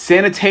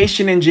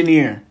 Sanitation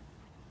engineer.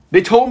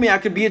 They told me I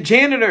could be a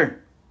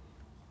janitor.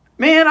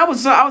 Man, I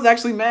was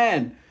actually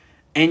mad.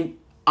 And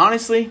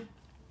honestly,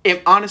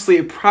 it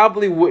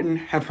probably wouldn't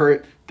have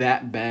hurt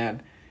that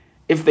bad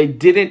if they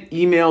didn't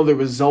email the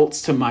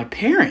results to my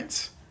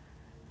parents.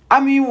 I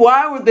mean,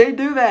 why would they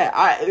do that?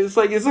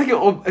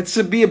 It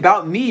should be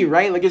about me,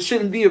 right? Like, it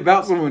shouldn't be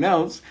about someone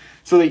else.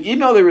 So they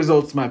emailed the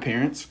results to my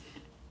parents.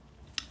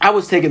 I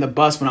was taking the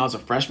bus when I was a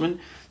freshman.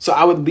 So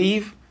I would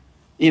leave,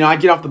 I'd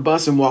get off the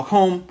bus and walk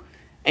home.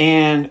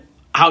 And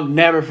I'll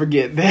never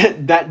forget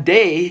that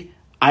day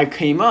I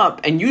came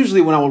up. And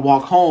usually when I would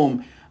walk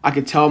home, I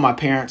could tell my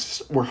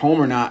parents were home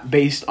or not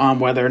based on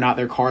whether or not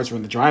their cars were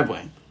in the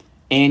driveway.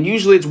 And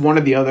usually it's one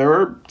or the other,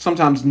 or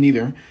sometimes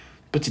neither.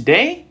 But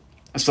today,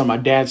 I saw my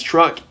dad's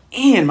truck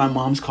and my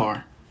mom's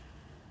car.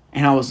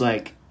 And I was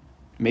like,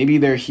 maybe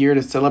they're here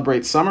to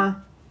celebrate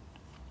summer?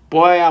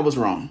 Boy, I was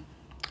wrong.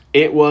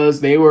 They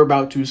were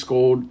about to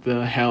scold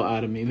the hell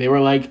out of me. They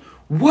were like,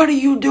 what are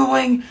you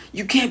doing?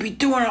 You can't be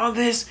doing all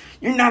this.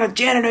 You're not a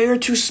janitor. You're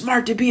too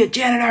smart to be a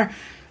janitor.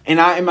 And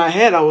in my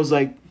head, I was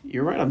like,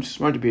 you're right. I'm too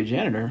smart to be a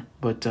janitor.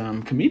 But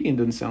comedian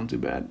doesn't sound too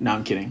bad. No,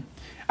 I'm kidding.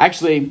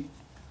 Actually,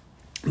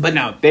 but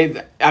no,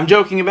 I'm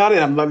joking about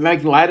it. I'm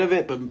making light of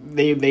it. But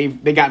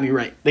they got me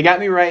right. They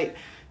got me right.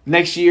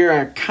 Next year,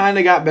 I kind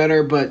of got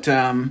better. But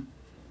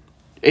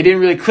it didn't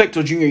really click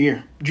till junior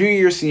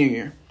year, senior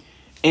year.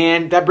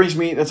 And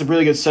that's a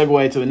really good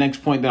segue to the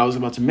next point that I was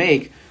about to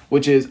make,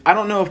 which is I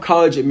don't know if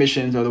college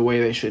admissions are the way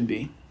they should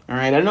be. All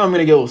right. I know I'm going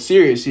to get a little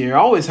serious here. I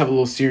always have a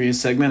little serious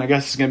segment. I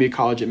guess it's going to be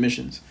college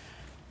admissions.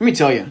 Let me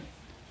tell you,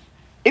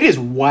 it is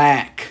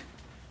whack,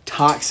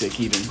 toxic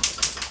even.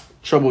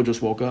 Trouble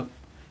just woke up.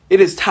 It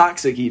is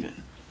toxic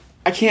even.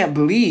 I can't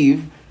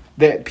believe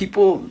that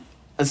people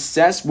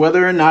assess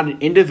whether or not an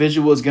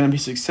individual is going to be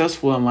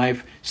successful in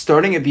life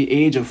starting at the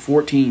age of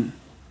 14.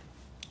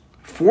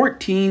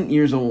 14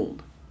 years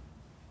old.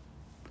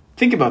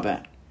 Think about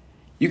that.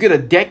 You get a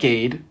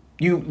decade,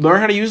 you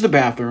learn how to use the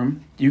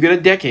bathroom, you get a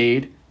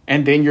decade,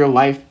 and then your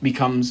life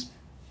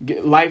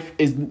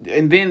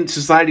and then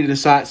society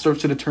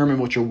starts to determine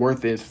what your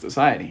worth is to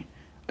society.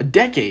 A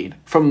decade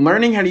from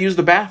learning how to use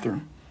the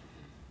bathroom.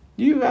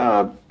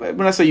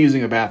 When I say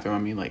using a bathroom, I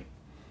mean like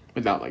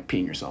without like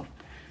peeing yourself.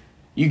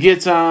 You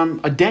get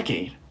a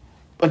decade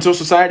until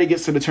society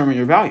gets to determine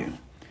your value.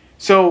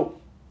 So,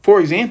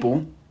 for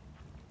example,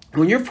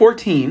 when you're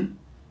 14,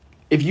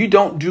 if you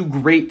don't do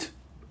great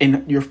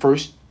in your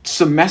first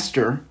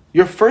semester,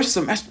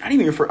 not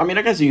even your first,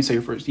 I guess you can say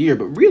your first year,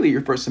 but really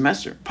your first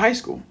semester of high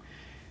school,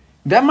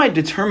 that might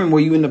determine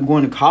where you end up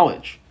going to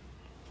college.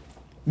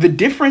 The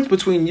difference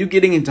between you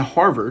getting into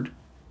Harvard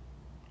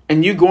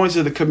and you going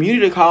to the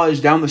community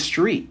college down the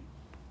street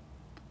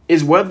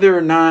is whether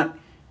or not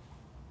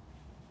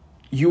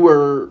you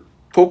are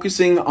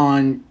focusing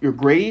on your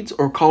grades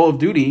or Call of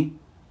Duty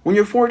when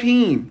you're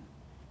 14.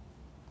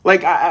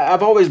 Like,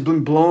 I've always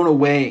been blown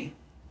away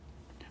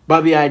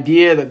by the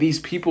idea that these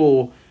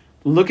people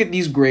look at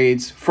these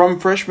grades from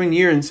freshman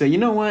year and say, you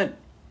know what?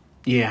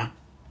 Yeah,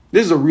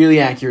 this is a really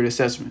accurate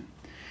assessment.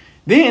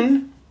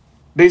 Then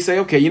they say,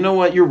 okay, you know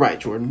what? You're right,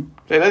 Jordan.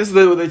 That's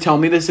what they tell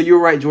me. They say, you're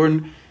right,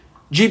 Jordan.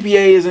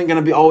 GPA isn't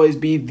going to always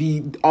be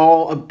the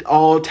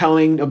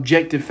all-telling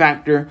objective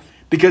factor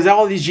because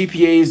all of these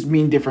GPAs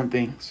mean different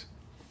things.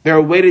 There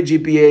are weighted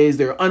GPAs,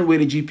 there are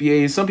unweighted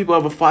GPAs. Some people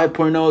have a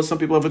 5.0, some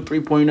people have a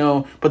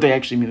 3.0, but they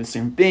actually mean the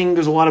same thing.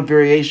 There's a lot of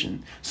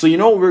variation. So you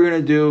know what we're going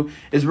to do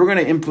is we're going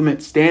to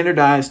implement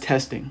standardized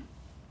testing.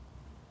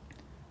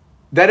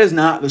 That is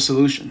not the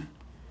solution.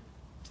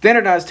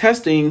 Standardized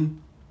testing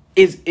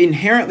is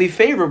inherently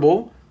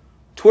favorable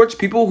towards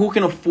people who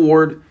can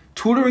afford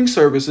tutoring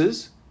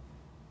services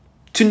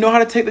to know how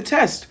to take the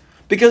test.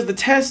 Because the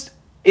test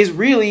is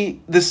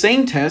really the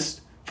same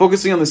test,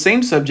 focusing on the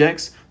same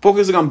subjects,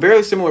 focusing on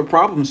very similar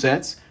problem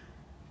sets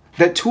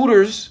that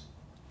tutors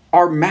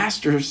are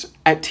masters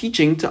at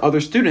teaching to other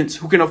students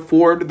who can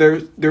afford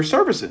their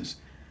services.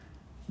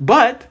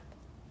 But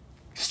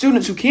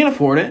students who can't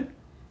afford it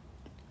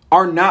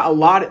are not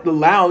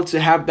allowed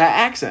to have that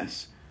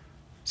access.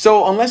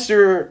 So unless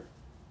you're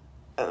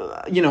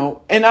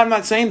And I'm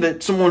not saying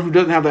that someone who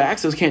doesn't have the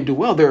access can't do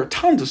well. There are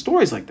tons of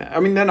stories like that. I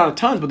mean, they're not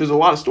tons, but there's a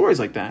lot of stories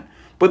like that.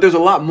 But there's a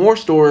lot more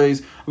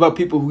stories about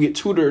people who get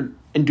tutored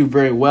and do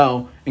very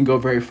well and go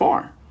very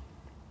far.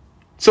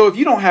 So if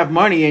you don't have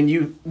money and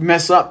you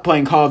mess up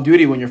playing Call of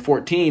Duty when you're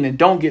 14 and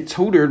don't get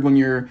tutored when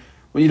you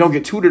don't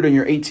get tutored and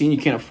you're 18, you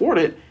can't afford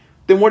it,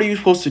 then what are you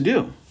supposed to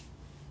do?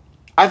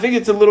 I think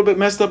it's a little bit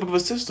messed up of a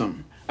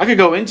system. I could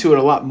go into it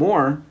a lot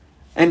more,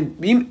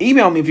 and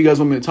email me if you guys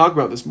want me to talk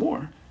about this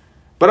more.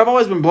 But I've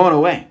always been blown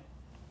away.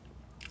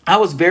 I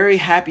was very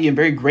happy and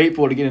very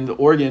grateful to get into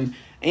Oregon,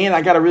 and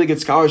I got a really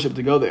good scholarship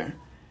to go there.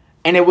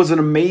 And it was an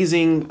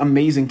amazing,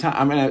 amazing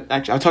time.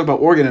 I'll talk about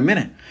Oregon in a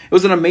minute. It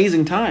was an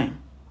amazing time.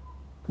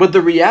 But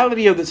the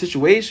reality of the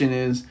situation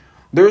is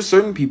there are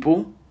certain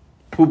people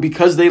who,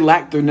 because they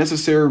lack the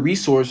necessary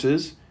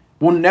resources,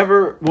 they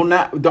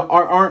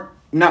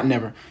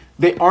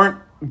aren't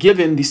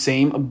given the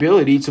same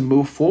ability to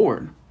move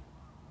forward.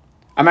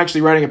 I'm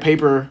actually writing a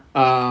paper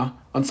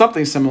on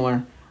something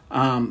similar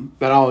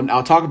that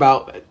I'll talk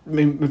about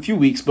in a few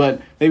weeks,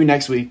 but maybe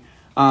next week.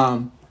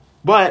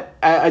 But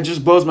it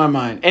just blows my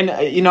mind. And,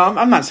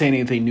 I'm not saying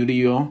anything new to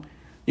you all.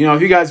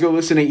 If you guys go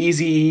listen to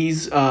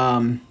Eazy-E's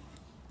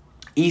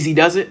Easy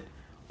Does It,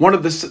 one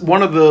of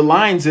the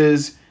lines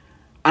is,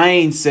 I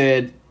ain't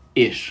said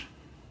ish.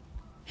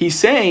 He's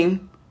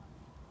saying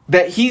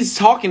that he's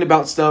talking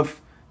about stuff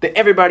that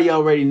everybody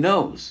already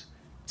knows.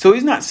 So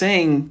he's not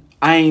saying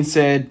I ain't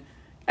said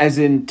as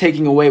in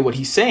taking away what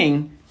he's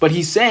saying, but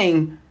he's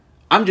saying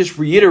I'm just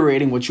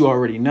reiterating what you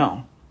already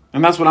know.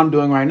 And that's what I'm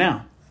doing right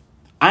now.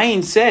 I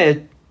ain't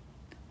said,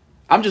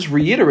 I'm just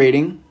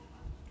reiterating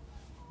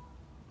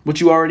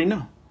what you already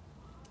know.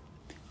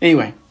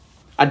 Anyway,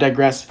 I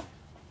digress.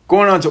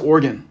 Going on to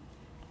Oregon.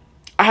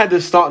 I had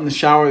this thought in the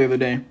shower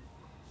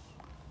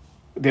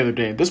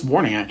this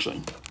morning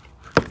actually.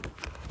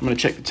 I'm going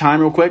to check the time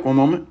real quick, one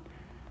moment,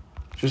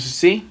 just to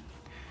see.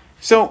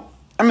 So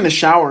I'm in the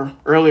shower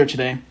earlier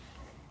today,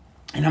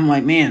 and I'm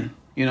like, man,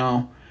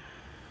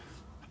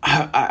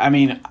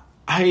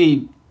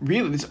 I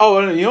really,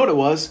 you know what it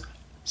was?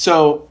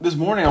 So this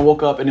morning I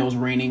woke up and it was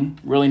raining,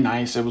 really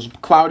nice. It was a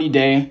cloudy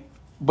day,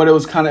 but it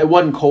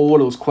wasn't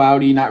cold. It was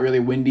cloudy, not really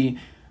windy.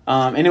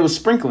 And it was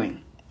sprinkling.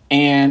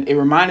 And it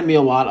reminded me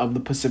a lot of the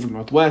Pacific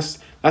Northwest.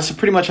 That's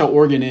pretty much how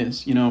Oregon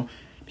is.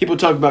 People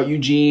talk about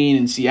Eugene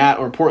and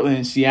Seattle, or Portland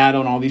and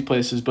Seattle and all these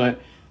places, but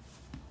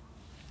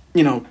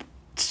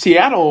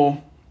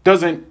Seattle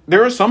doesn't.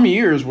 There are some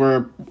years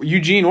where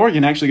Eugene,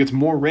 Oregon actually gets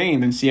more rain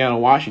than Seattle,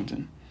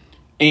 Washington.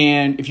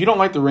 And if you don't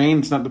like the rain,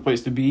 it's not the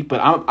place to be. But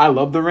I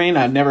love the rain.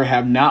 I never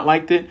have not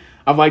liked it.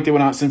 I've liked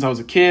it since I was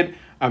a kid.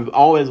 I've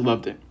always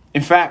loved it.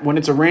 In fact, when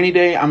it's a rainy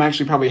day, I'm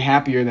actually probably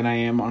happier than I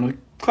am on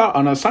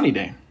a sunny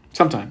day.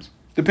 Sometimes.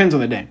 Depends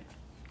on the day.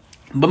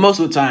 But most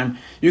of the time,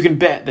 you can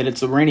bet that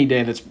it's a rainy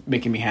day that's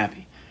making me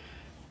happy.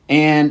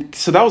 And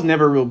so that was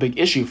never a real big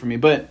issue for me.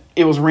 But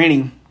it was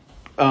raining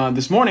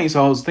this morning,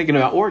 so I was thinking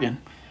about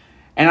Oregon.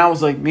 And I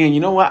was like, man, you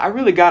know what? I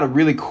really got a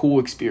really cool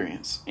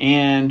experience.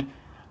 And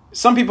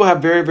some people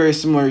have very, very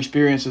similar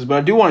experiences, but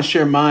I do want to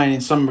share mine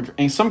in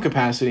some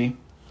capacity.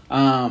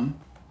 And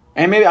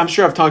maybe I'm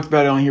sure I've talked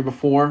about it on here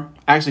before.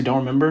 I actually don't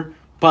remember,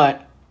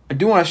 but I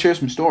do want to share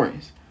some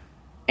stories.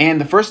 And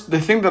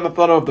the thing that I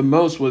thought of the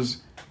most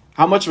was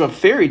how much of a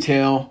fairy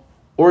tale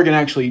Oregon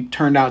actually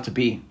turned out to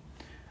be.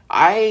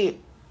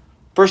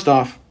 First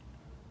off,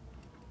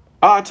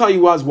 I'll tell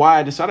you why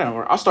I decided on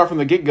Oregon. I'll start from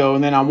the get-go,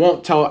 and then I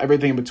won't tell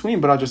everything in between,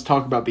 but I'll just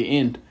talk about the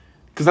end,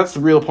 because that's the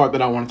real part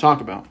that I want to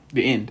talk about,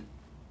 the end.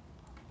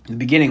 The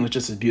beginning was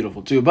just as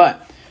beautiful too,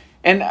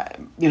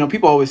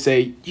 people always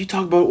say, you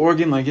talk about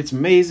Oregon like it's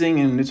amazing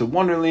and it's a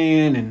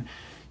wonderland and,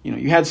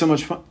 you had so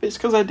much fun. It's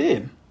because I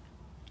did.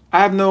 I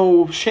have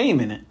no shame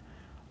in it.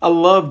 I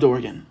loved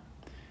Oregon.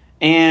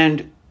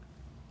 And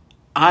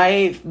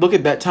I look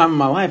at that time in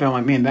my life, I'm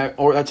like, man, that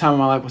time in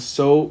my life was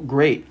so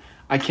great.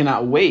 I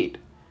cannot wait.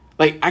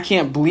 Like, I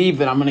can't believe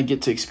that I'm going to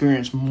get to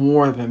experience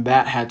more than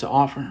that had to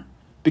offer.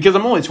 Because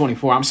I'm only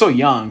 24. I'm so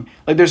young.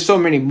 Like, there's so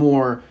many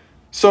more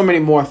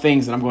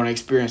things that I'm going to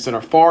experience that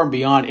are far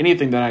beyond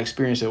anything that I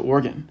experienced at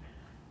Oregon.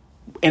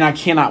 And I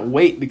cannot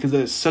wait because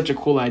it's such a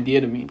cool idea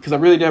to me. Because I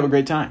really did have a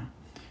great time.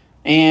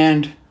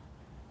 And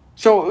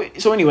so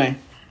anyway.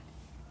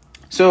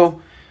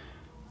 So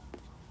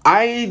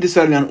I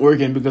decided on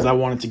Oregon because I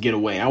wanted to get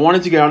away. I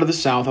wanted to get out of the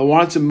South. I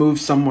wanted to move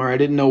somewhere. I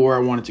didn't know where I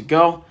wanted to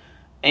go.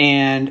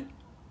 And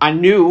I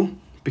knew,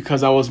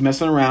 because I was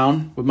messing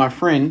around with my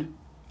friend,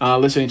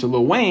 listening to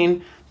Lil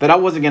Wayne, that I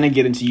wasn't going to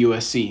get into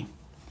USC.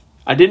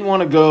 I didn't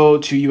want to go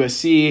to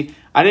USC.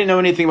 I didn't know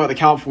anything about the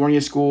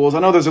California schools. I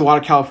know there's a lot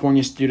of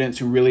California students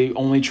who really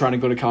only try to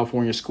go to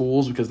California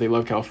schools because they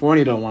love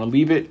California, don't want to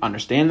leave it. I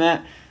understand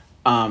that.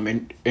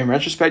 In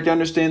retrospect, I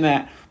understand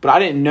that. But I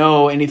didn't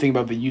know anything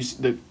about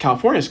the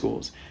California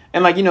schools.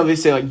 And they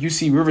say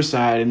UC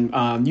Riverside and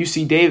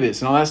UC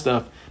Davis and all that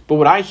stuff. But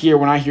what I hear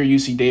when I hear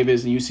UC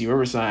Davis and UC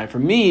Riverside, for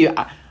me,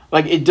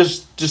 it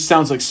just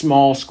sounds like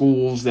small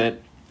schools that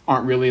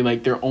aren't really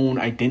their own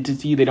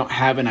identity. They don't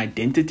have an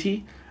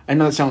identity. I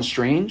know that sounds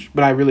strange,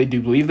 but I really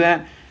do believe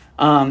that.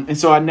 And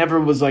so I never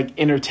was like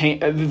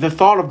entertained. The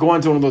thought of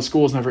going to one of those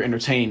schools never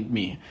entertained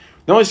me.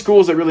 The only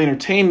schools that really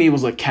entertained me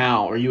was like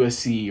Cal or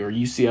USC or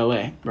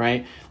UCLA,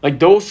 right? Like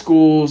those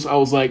schools, I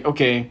was like,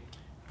 okay,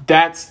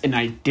 that's an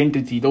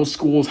identity. Those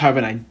schools have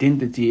an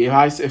identity.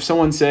 If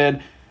someone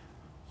said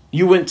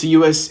you went to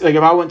USC, like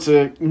if I went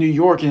to New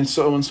York and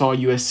someone saw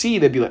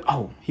USC, they'd be like,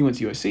 oh, he went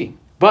to USC.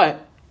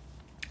 But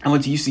I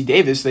went to UC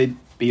Davis, they'd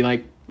be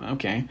like,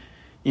 okay,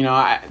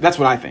 that's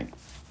what I think.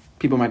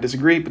 People might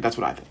disagree, but that's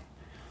what I think.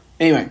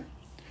 Anyway,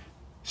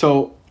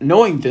 so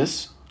knowing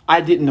this, I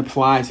didn't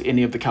apply to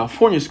any of the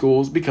California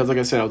schools because, like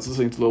I said, I was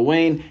listening to Lil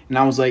Wayne, and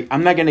I was like,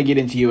 I'm not going to get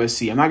into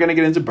USC. I'm not going to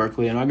get into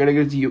Berkeley. I'm not going to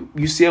get into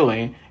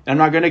UCLA. And I'm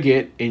not going to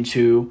get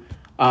into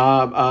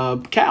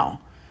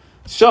Cal.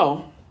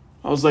 So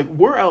I was like,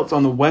 where else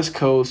on the West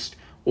Coast,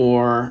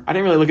 or I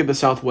didn't really look at the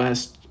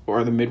Southwest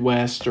or the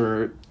Midwest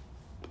or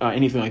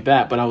anything like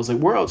that, but I was like,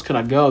 where else could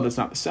I go that's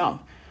not the South?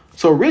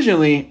 So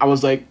originally, I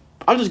was like,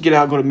 I'll just get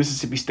out and go to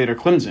Mississippi State or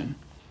Clemson.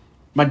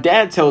 My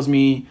dad tells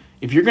me,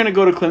 if you're going to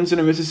go to Clemson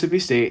or Mississippi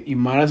State, you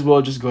might as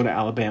well just go to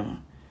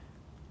Alabama,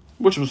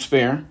 which was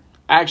fair.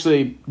 I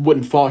actually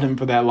wouldn't fault him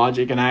for that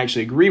logic, and I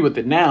actually agree with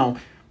it now.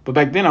 But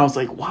back then, I was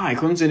like, why?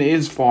 Clemson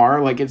is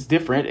far, like it's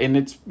different, and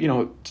it's,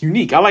 it's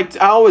unique. I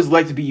always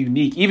like to be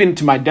unique. Even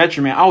to my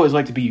detriment, I always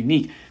like to be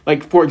unique.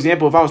 Like, for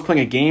example, if I was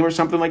playing a game or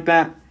something like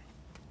that,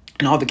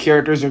 and all the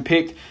characters are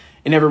picked,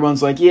 and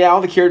everyone's like, yeah,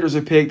 all the characters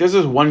are picked. There's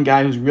this one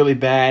guy who's really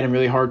bad and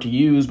really hard to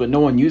use, but no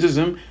one uses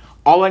him.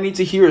 All I need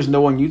to hear is no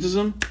one uses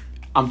him.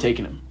 I'm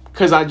taking him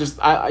because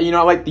I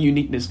like the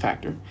uniqueness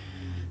factor.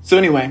 So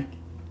anyway,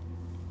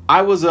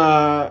 I was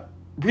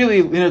really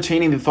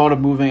entertaining the thought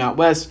of moving out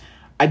west.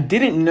 I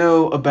didn't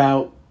know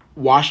about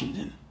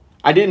Washington.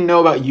 I didn't know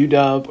about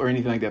UW or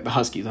anything like that. The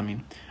Huskies, I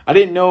mean. I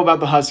didn't know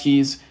about the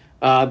Huskies.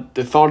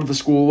 The thought of the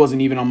school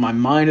wasn't even on my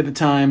mind at the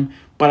time.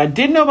 But I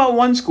did know about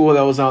one school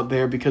that was out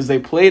there because they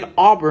played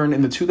Auburn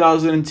in the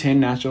 2010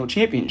 National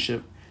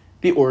Championship,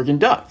 the Oregon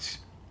Ducks.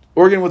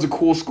 Oregon was a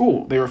cool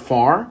school. They were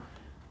far.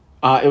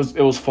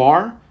 It was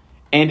far,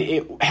 and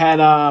it had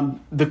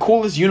the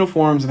coolest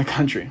uniforms in the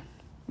country,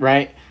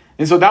 right?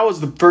 And so that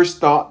was the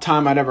first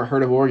time I'd ever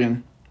heard of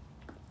Oregon.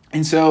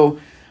 And so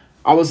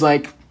I was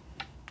like,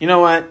 you know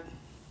what?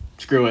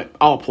 Screw it.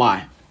 I'll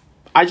apply.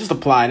 I just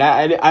applied.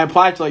 I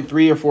applied to like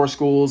 3 or 4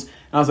 schools,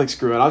 and I was like,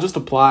 screw it. I'll just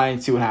apply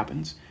and see what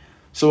happens.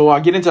 So I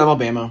get into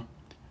Alabama.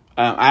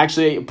 I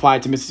actually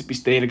applied to Mississippi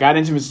State. I got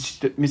into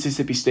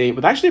Mississippi State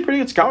with actually a pretty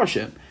good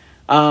scholarship.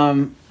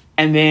 And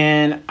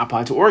then I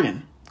applied to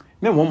Oregon.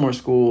 And then one more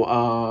school.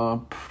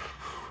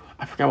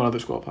 I forgot what other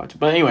school I applied to.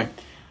 But anyway,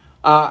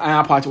 I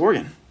applied to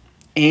Oregon.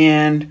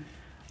 And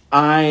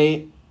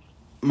my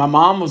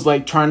mom was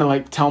like trying to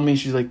like tell me,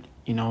 she's like,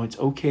 it's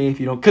okay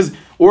if you don't. Because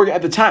Oregon,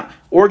 at the time,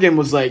 Oregon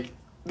was like,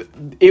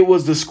 it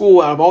was the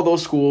school out of all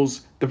those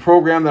schools, the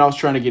program that I was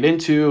trying to get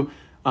into.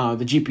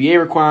 The GPA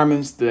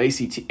requirements, the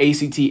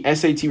ACT,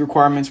 SAT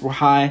requirements were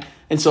high.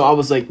 And so I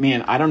was like,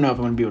 man, I don't know if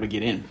I'm going to be able to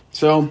get in.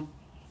 So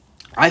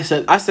I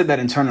said that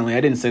internally.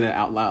 I didn't say that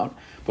out loud.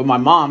 But my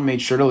mom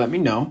made sure to let me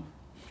know,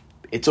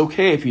 it's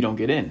okay if you don't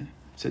get in.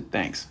 I said,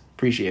 thanks.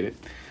 Appreciate it.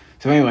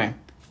 So anyway,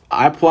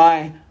 I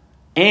apply,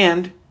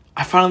 and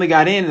I finally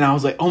got in, and I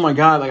was like, oh my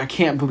God, like I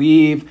can't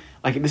believe,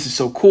 like this is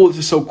so cool. This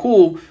is so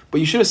cool. But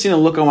you should have seen the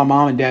look on my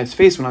mom and dad's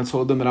face when I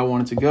told them that I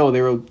wanted to go.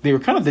 They were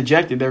kind of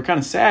dejected. They were kind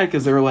of sad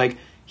because they were like,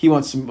 he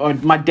wants to.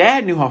 My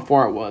dad knew how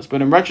far it was,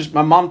 but in retrospect,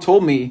 my mom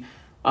told me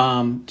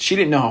she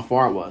didn't know how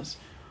far it was.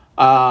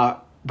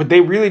 But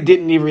they really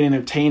didn't even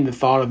entertain the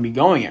thought of me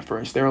going at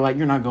first. They were like,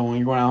 you're not going.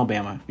 You're going to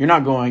Alabama. You're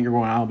not going. You're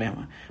going to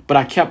Alabama. But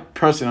I kept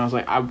pressing. I was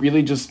like,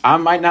 I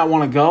might not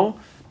want to go,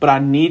 but I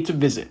need to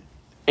visit.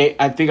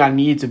 I think I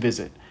need to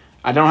visit.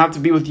 I don't have to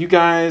be with you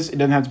guys. It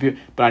doesn't have to be,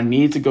 but I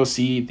need to go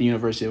see the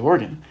University of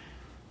Oregon.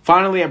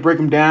 Finally, I break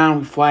them down.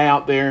 We fly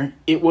out there.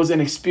 It was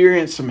an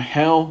experience from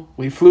hell.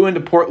 We flew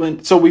into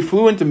Portland. So we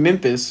flew into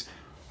Memphis.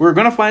 We were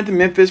going to fly into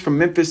Memphis, from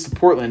Memphis to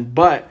Portland,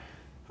 but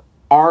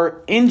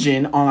our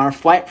engine on our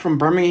flight from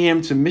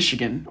Birmingham to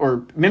Michigan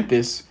or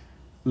Memphis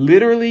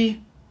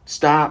literally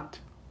stopped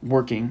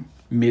working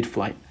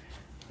mid-flight.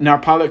 And our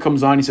pilot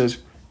comes on. He says,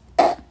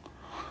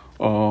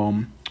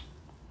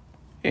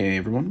 hey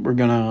everyone, we're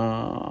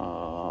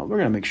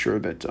gonna make sure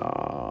that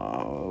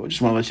we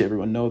just want to let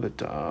everyone know that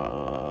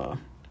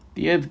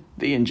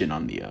the engine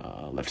on the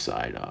left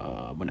side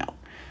went out.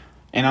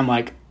 And I'm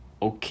like,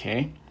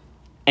 okay.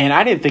 And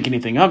I didn't think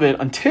anything of it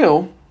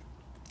until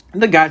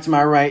the guy to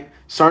my right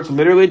starts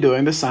literally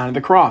doing the sign of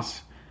the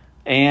cross,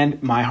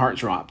 and my heart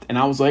dropped. And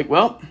I was like,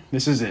 well,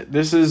 this is it.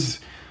 This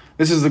is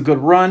a good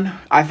run.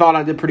 I thought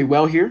I did pretty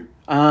well here.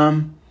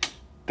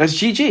 That's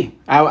GG.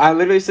 I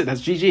literally said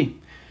that's GG.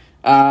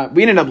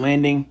 We ended up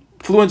landing,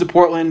 flew into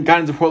Portland, got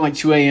into Portland like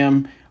 2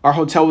 a.m. Our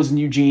hotel was in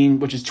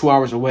Eugene, which is 2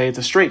 hours away. It's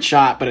a straight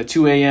shot, but at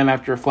 2 a.m.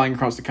 after flying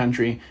across the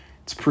country,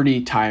 it's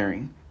pretty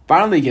tiring.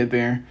 Finally get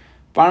there,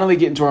 finally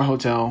get into our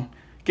hotel,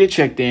 get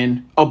checked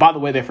in. Oh, by the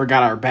way, they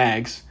forgot our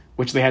bags,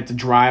 which they had to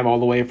drive all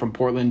the way from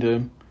Portland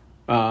to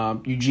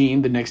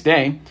Eugene the next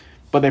day.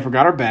 but they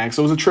forgot our bags.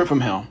 So it was a trip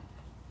from hell.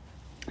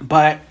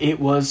 But it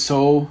was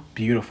so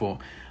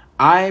beautiful.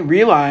 I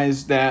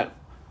realized that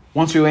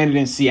once we landed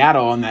in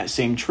Seattle on that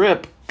same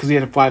trip, because we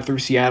had to fly through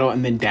Seattle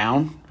and then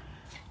down,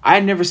 I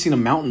had never seen a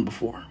mountain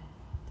before.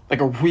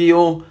 Like a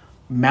real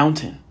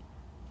mountain.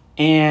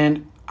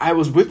 And I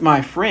was with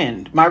my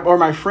friend.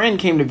 My friend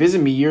came to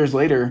visit me years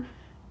later,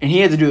 and he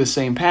had to do the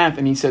same path,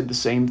 and he said the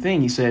same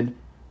thing. He said,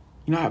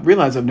 I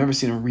realized I've never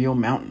seen a real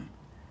mountain.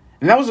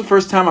 And that was the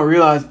first time I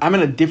realized I'm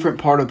in a different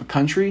part of the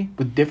country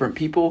with different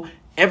people.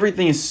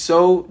 Everything is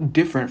so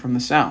different from the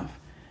South.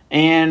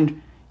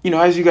 And,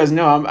 as you guys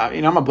know,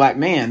 I'm a black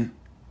man.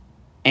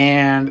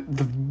 And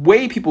the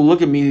way people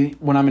look at me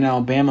when I'm in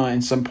Alabama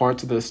and some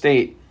parts of the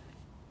state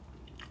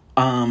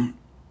are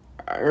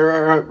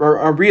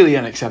really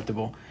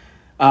unacceptable.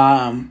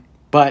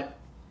 But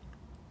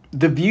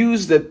the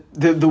views that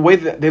the way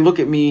that they look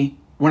at me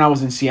when I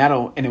was in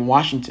Seattle and in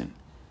Washington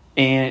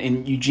and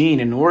in Eugene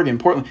and Oregon,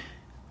 Portland,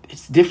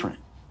 it's different.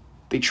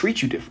 They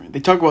treat you different. They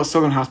talk about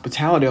Southern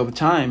hospitality all the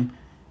time.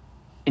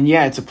 And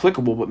yeah, it's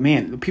applicable. But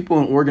man, the people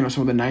in Oregon are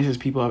some of the nicest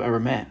people I've ever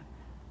met.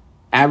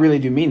 I really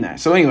do mean that.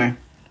 So anyway,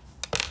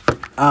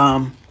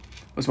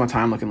 what's my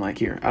time looking like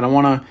here? I don't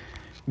want to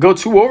go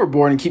too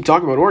overboard and keep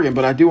talking about Oregon,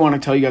 but I do want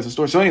to tell you guys a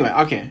story. So anyway,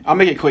 okay, I'll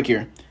make it quick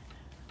here.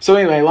 So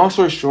anyway, long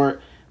story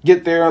short,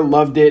 get there,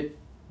 loved it,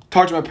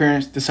 talked to my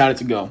parents, decided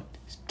to go.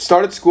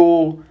 Started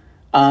school,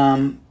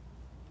 and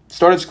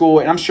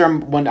I'm sure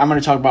I'm going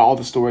to talk about all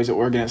the stories at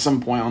Oregon at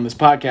some point on this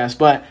podcast,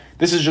 but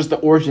this is just the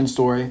origin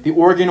story, the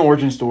Oregon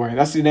origin story.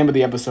 That's the name of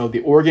the episode,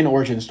 the Oregon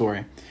origin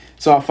story.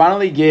 So I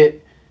finally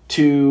get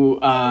to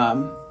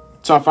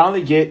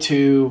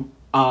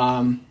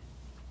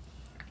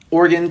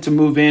Oregon to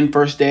move in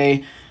first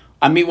day.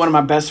 I meet one of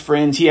my best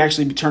friends. He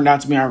actually turned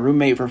out to be our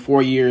roommate for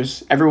 4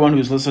 years. Everyone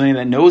who's listening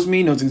that knows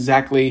me knows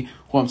exactly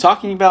who I'm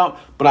talking about.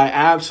 But I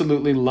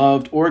absolutely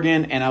loved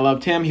Oregon, and I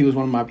loved him.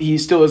 He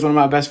still is one of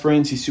my best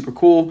friends. He's super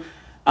cool.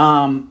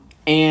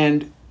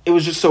 And it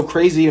was just so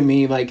crazy to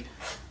me. Like,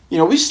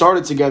 we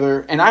started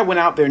together, and I went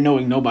out there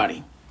knowing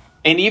nobody.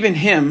 And even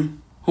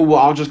him, who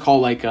I'll just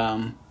call let's call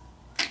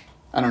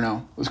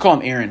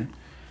him Aaron.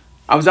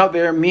 I was out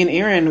there. Me and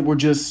Aaron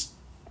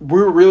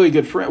we're really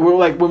good friends. We were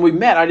like, when we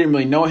met, I didn't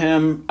really know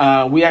him.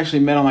 We actually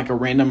met on like a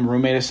random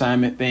roommate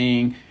assignment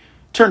thing.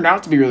 Turned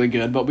out to be really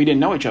good, but we didn't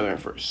know each other at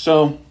first.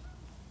 So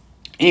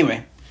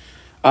anyway,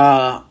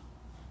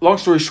 long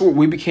story short,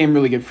 we became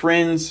really good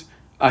friends.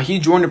 He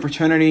joined a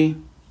fraternity.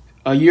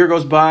 A year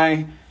goes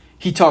by.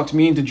 He talked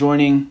me into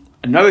joining.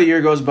 Another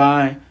year goes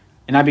by,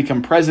 and I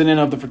become president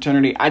of the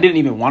fraternity. I didn't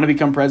even want to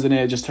become president.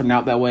 It just turned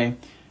out that way.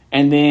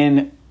 And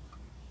then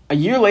a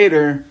year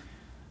later,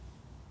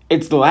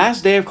 it's the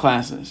last day of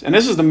classes, and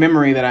this is the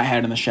memory that I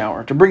had in the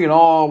shower, to bring it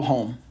all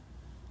home.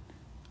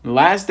 The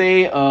last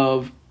day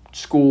of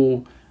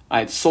school, I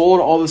had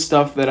sold all the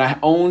stuff that I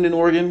owned in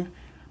Oregon.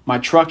 My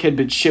truck had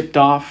been shipped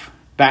off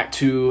back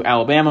to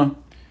Alabama.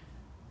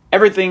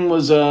 Everything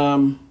was,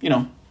 ready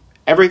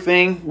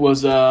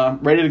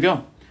to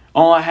go.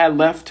 All I had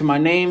left to my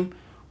name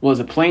was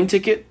a plane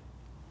ticket,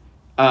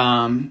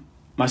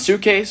 my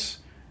suitcase,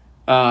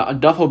 a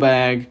duffel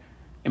bag,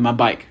 and my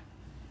bike,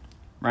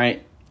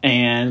 right?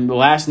 And the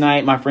last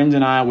night, my friends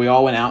and I, we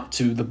all went out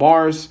to the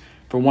bars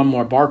for one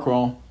more bar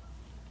crawl.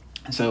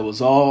 And so it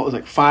was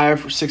like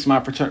 5 or 6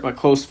 of my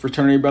close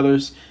fraternity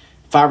brothers,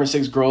 5 or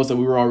 6 girls that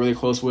we were all really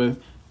close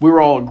with. We were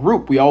all a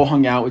group. We all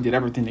hung out. We did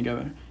everything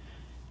together.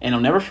 And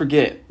I'll never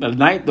forget, the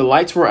night the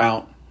lights were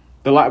out,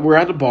 we're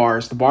at the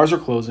bars. The bars are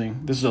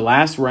closing. This is the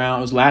last round.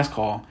 It was the last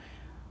call.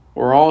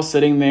 We're all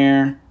sitting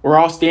there. We're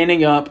all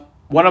standing up.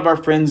 One of our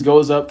friends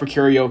goes up for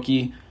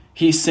karaoke.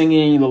 He's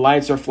singing, the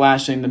lights are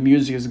flashing, the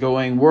music is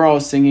going, we're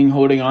all singing,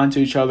 holding on to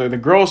each other. The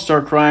girls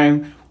start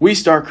crying, we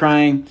start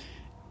crying.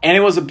 And it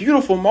was a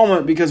beautiful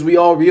moment because we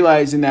all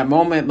realized in that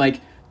moment, like,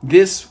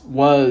 this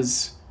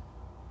was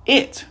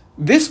it.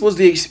 This was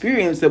the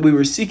experience that we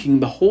were seeking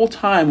the whole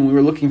time when we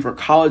were looking for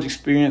college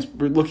experience,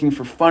 we were looking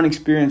for fun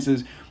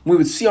experiences. We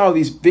would see all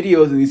these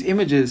videos and these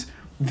images.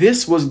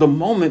 This was the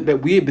moment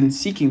that we had been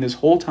seeking this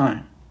whole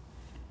time.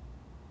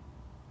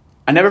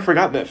 I never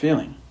forgot that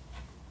feeling.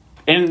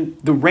 And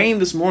the rain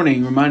this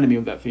morning reminded me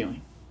of that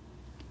feeling.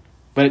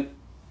 But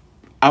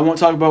I won't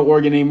talk about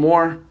Oregon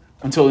anymore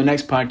until the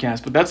next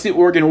podcast. But that's the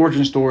Oregon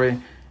origin story,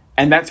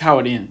 and that's how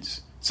it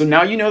ends. So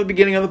now you know the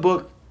beginning of the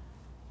book.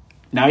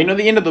 Now you know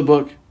the end of the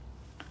book.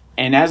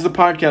 And as the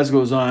podcast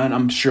goes on,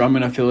 I'm sure I'm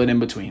going to fill it in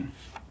between.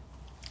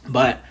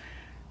 But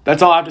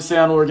that's all I have to say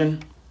on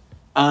Oregon.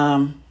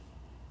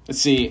 Let's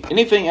see.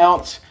 Anything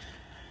else?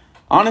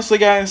 Honestly,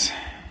 guys,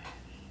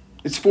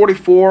 it's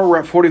 44. We're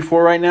at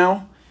 44 right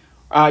now.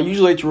 I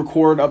usually like to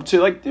record up to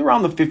like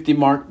around the 50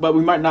 mark, but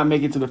we might not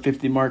make it to the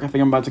 50 mark. I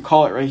think I'm about to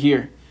call it right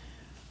here.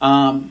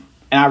 And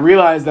I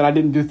realized that I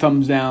didn't do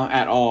thumbs down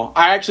at all.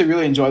 I actually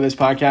really enjoy this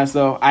podcast,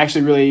 though. I had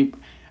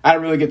a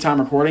really good time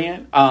recording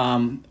it.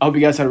 I hope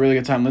you guys had a really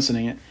good time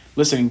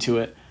listening to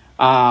it.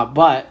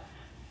 But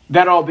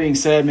that all being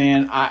said,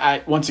 man,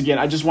 I once again,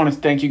 I just want to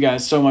thank you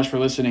guys so much for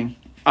listening.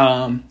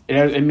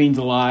 It means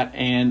a lot,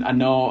 and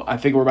I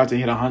think we're about to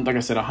hit 100, like I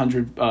said,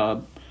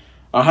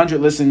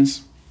 100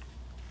 listens,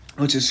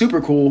 which is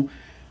super cool.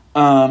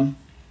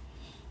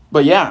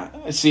 But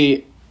yeah,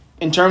 see,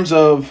 in terms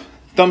of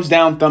thumbs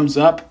down, thumbs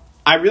up,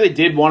 I really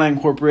did want to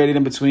incorporate it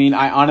in between.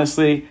 I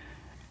honestly,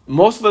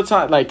 most of the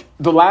time, like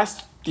the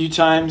last few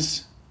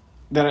times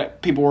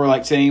that people were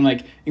like saying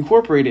like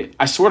incorporate it,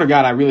 I swear to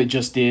God, I really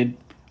just did.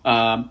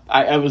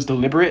 I was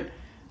deliberate.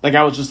 Like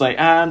I was just like,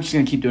 I'm just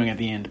gonna keep doing it at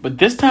the end. But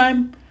this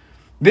time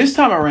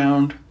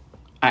around,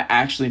 I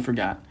actually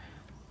forgot.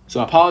 So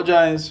I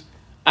apologize.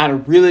 I had a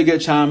really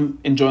good time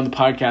enjoying the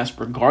podcast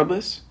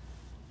regardless.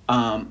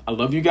 I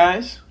love you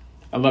guys.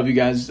 I love you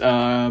guys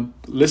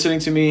listening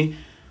to me.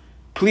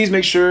 Please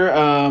make sure,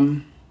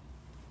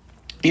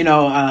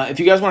 if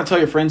you guys want to tell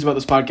your friends about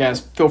this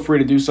podcast, feel free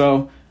to do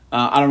so.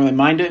 I don't really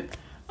mind it.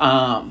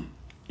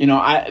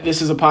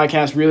 This is a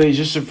podcast really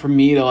just for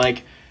me to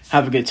like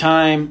have a good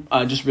time,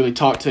 just really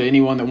talk to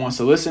anyone that wants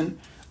to listen.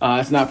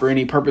 It's not for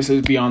any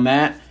purposes beyond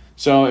that.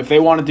 So if they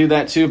want to do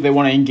that too, if they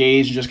want to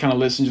engage and just kind of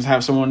listen, just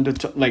have someone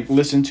to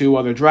listen to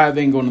while they're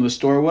driving, going to the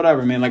store,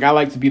 whatever, man. Like I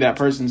like to be that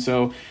person.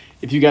 So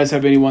if you guys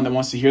have anyone that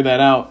wants to hear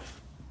that out,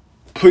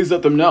 please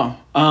let them know.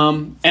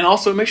 And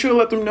also make sure to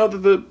let them know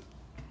that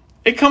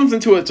it comes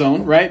into its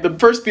own, right? The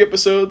first few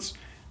episodes,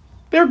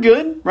 they're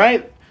good,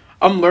 right?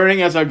 I'm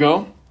learning as I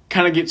go,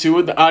 kind of get to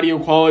it, the audio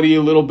quality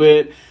a little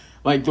bit,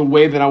 like the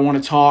way that I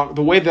want to talk,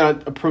 the way that I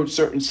approach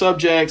certain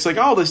subjects, like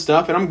all this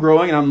stuff. And I'm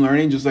growing and I'm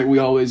learning just like we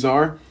always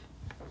are.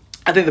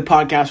 I think the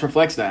podcast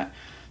reflects that.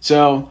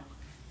 So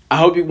I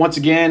hope you, once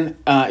again,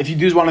 if you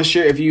do want to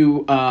share, if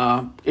you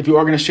are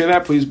going to share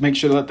that, please make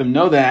sure to let them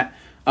know that.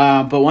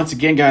 But once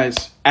again,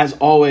 guys, as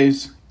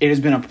always, it has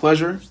been a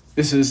pleasure.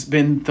 This has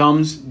been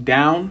Thumbs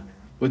Down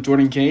with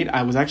Jordan Cade.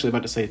 I was actually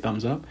about to say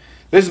thumbs up.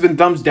 This has been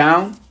Thumbs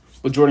Down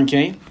with Jordan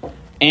Cade.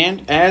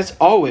 And as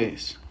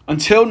always,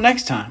 until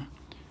next time,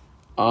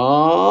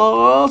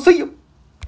 I'll see you.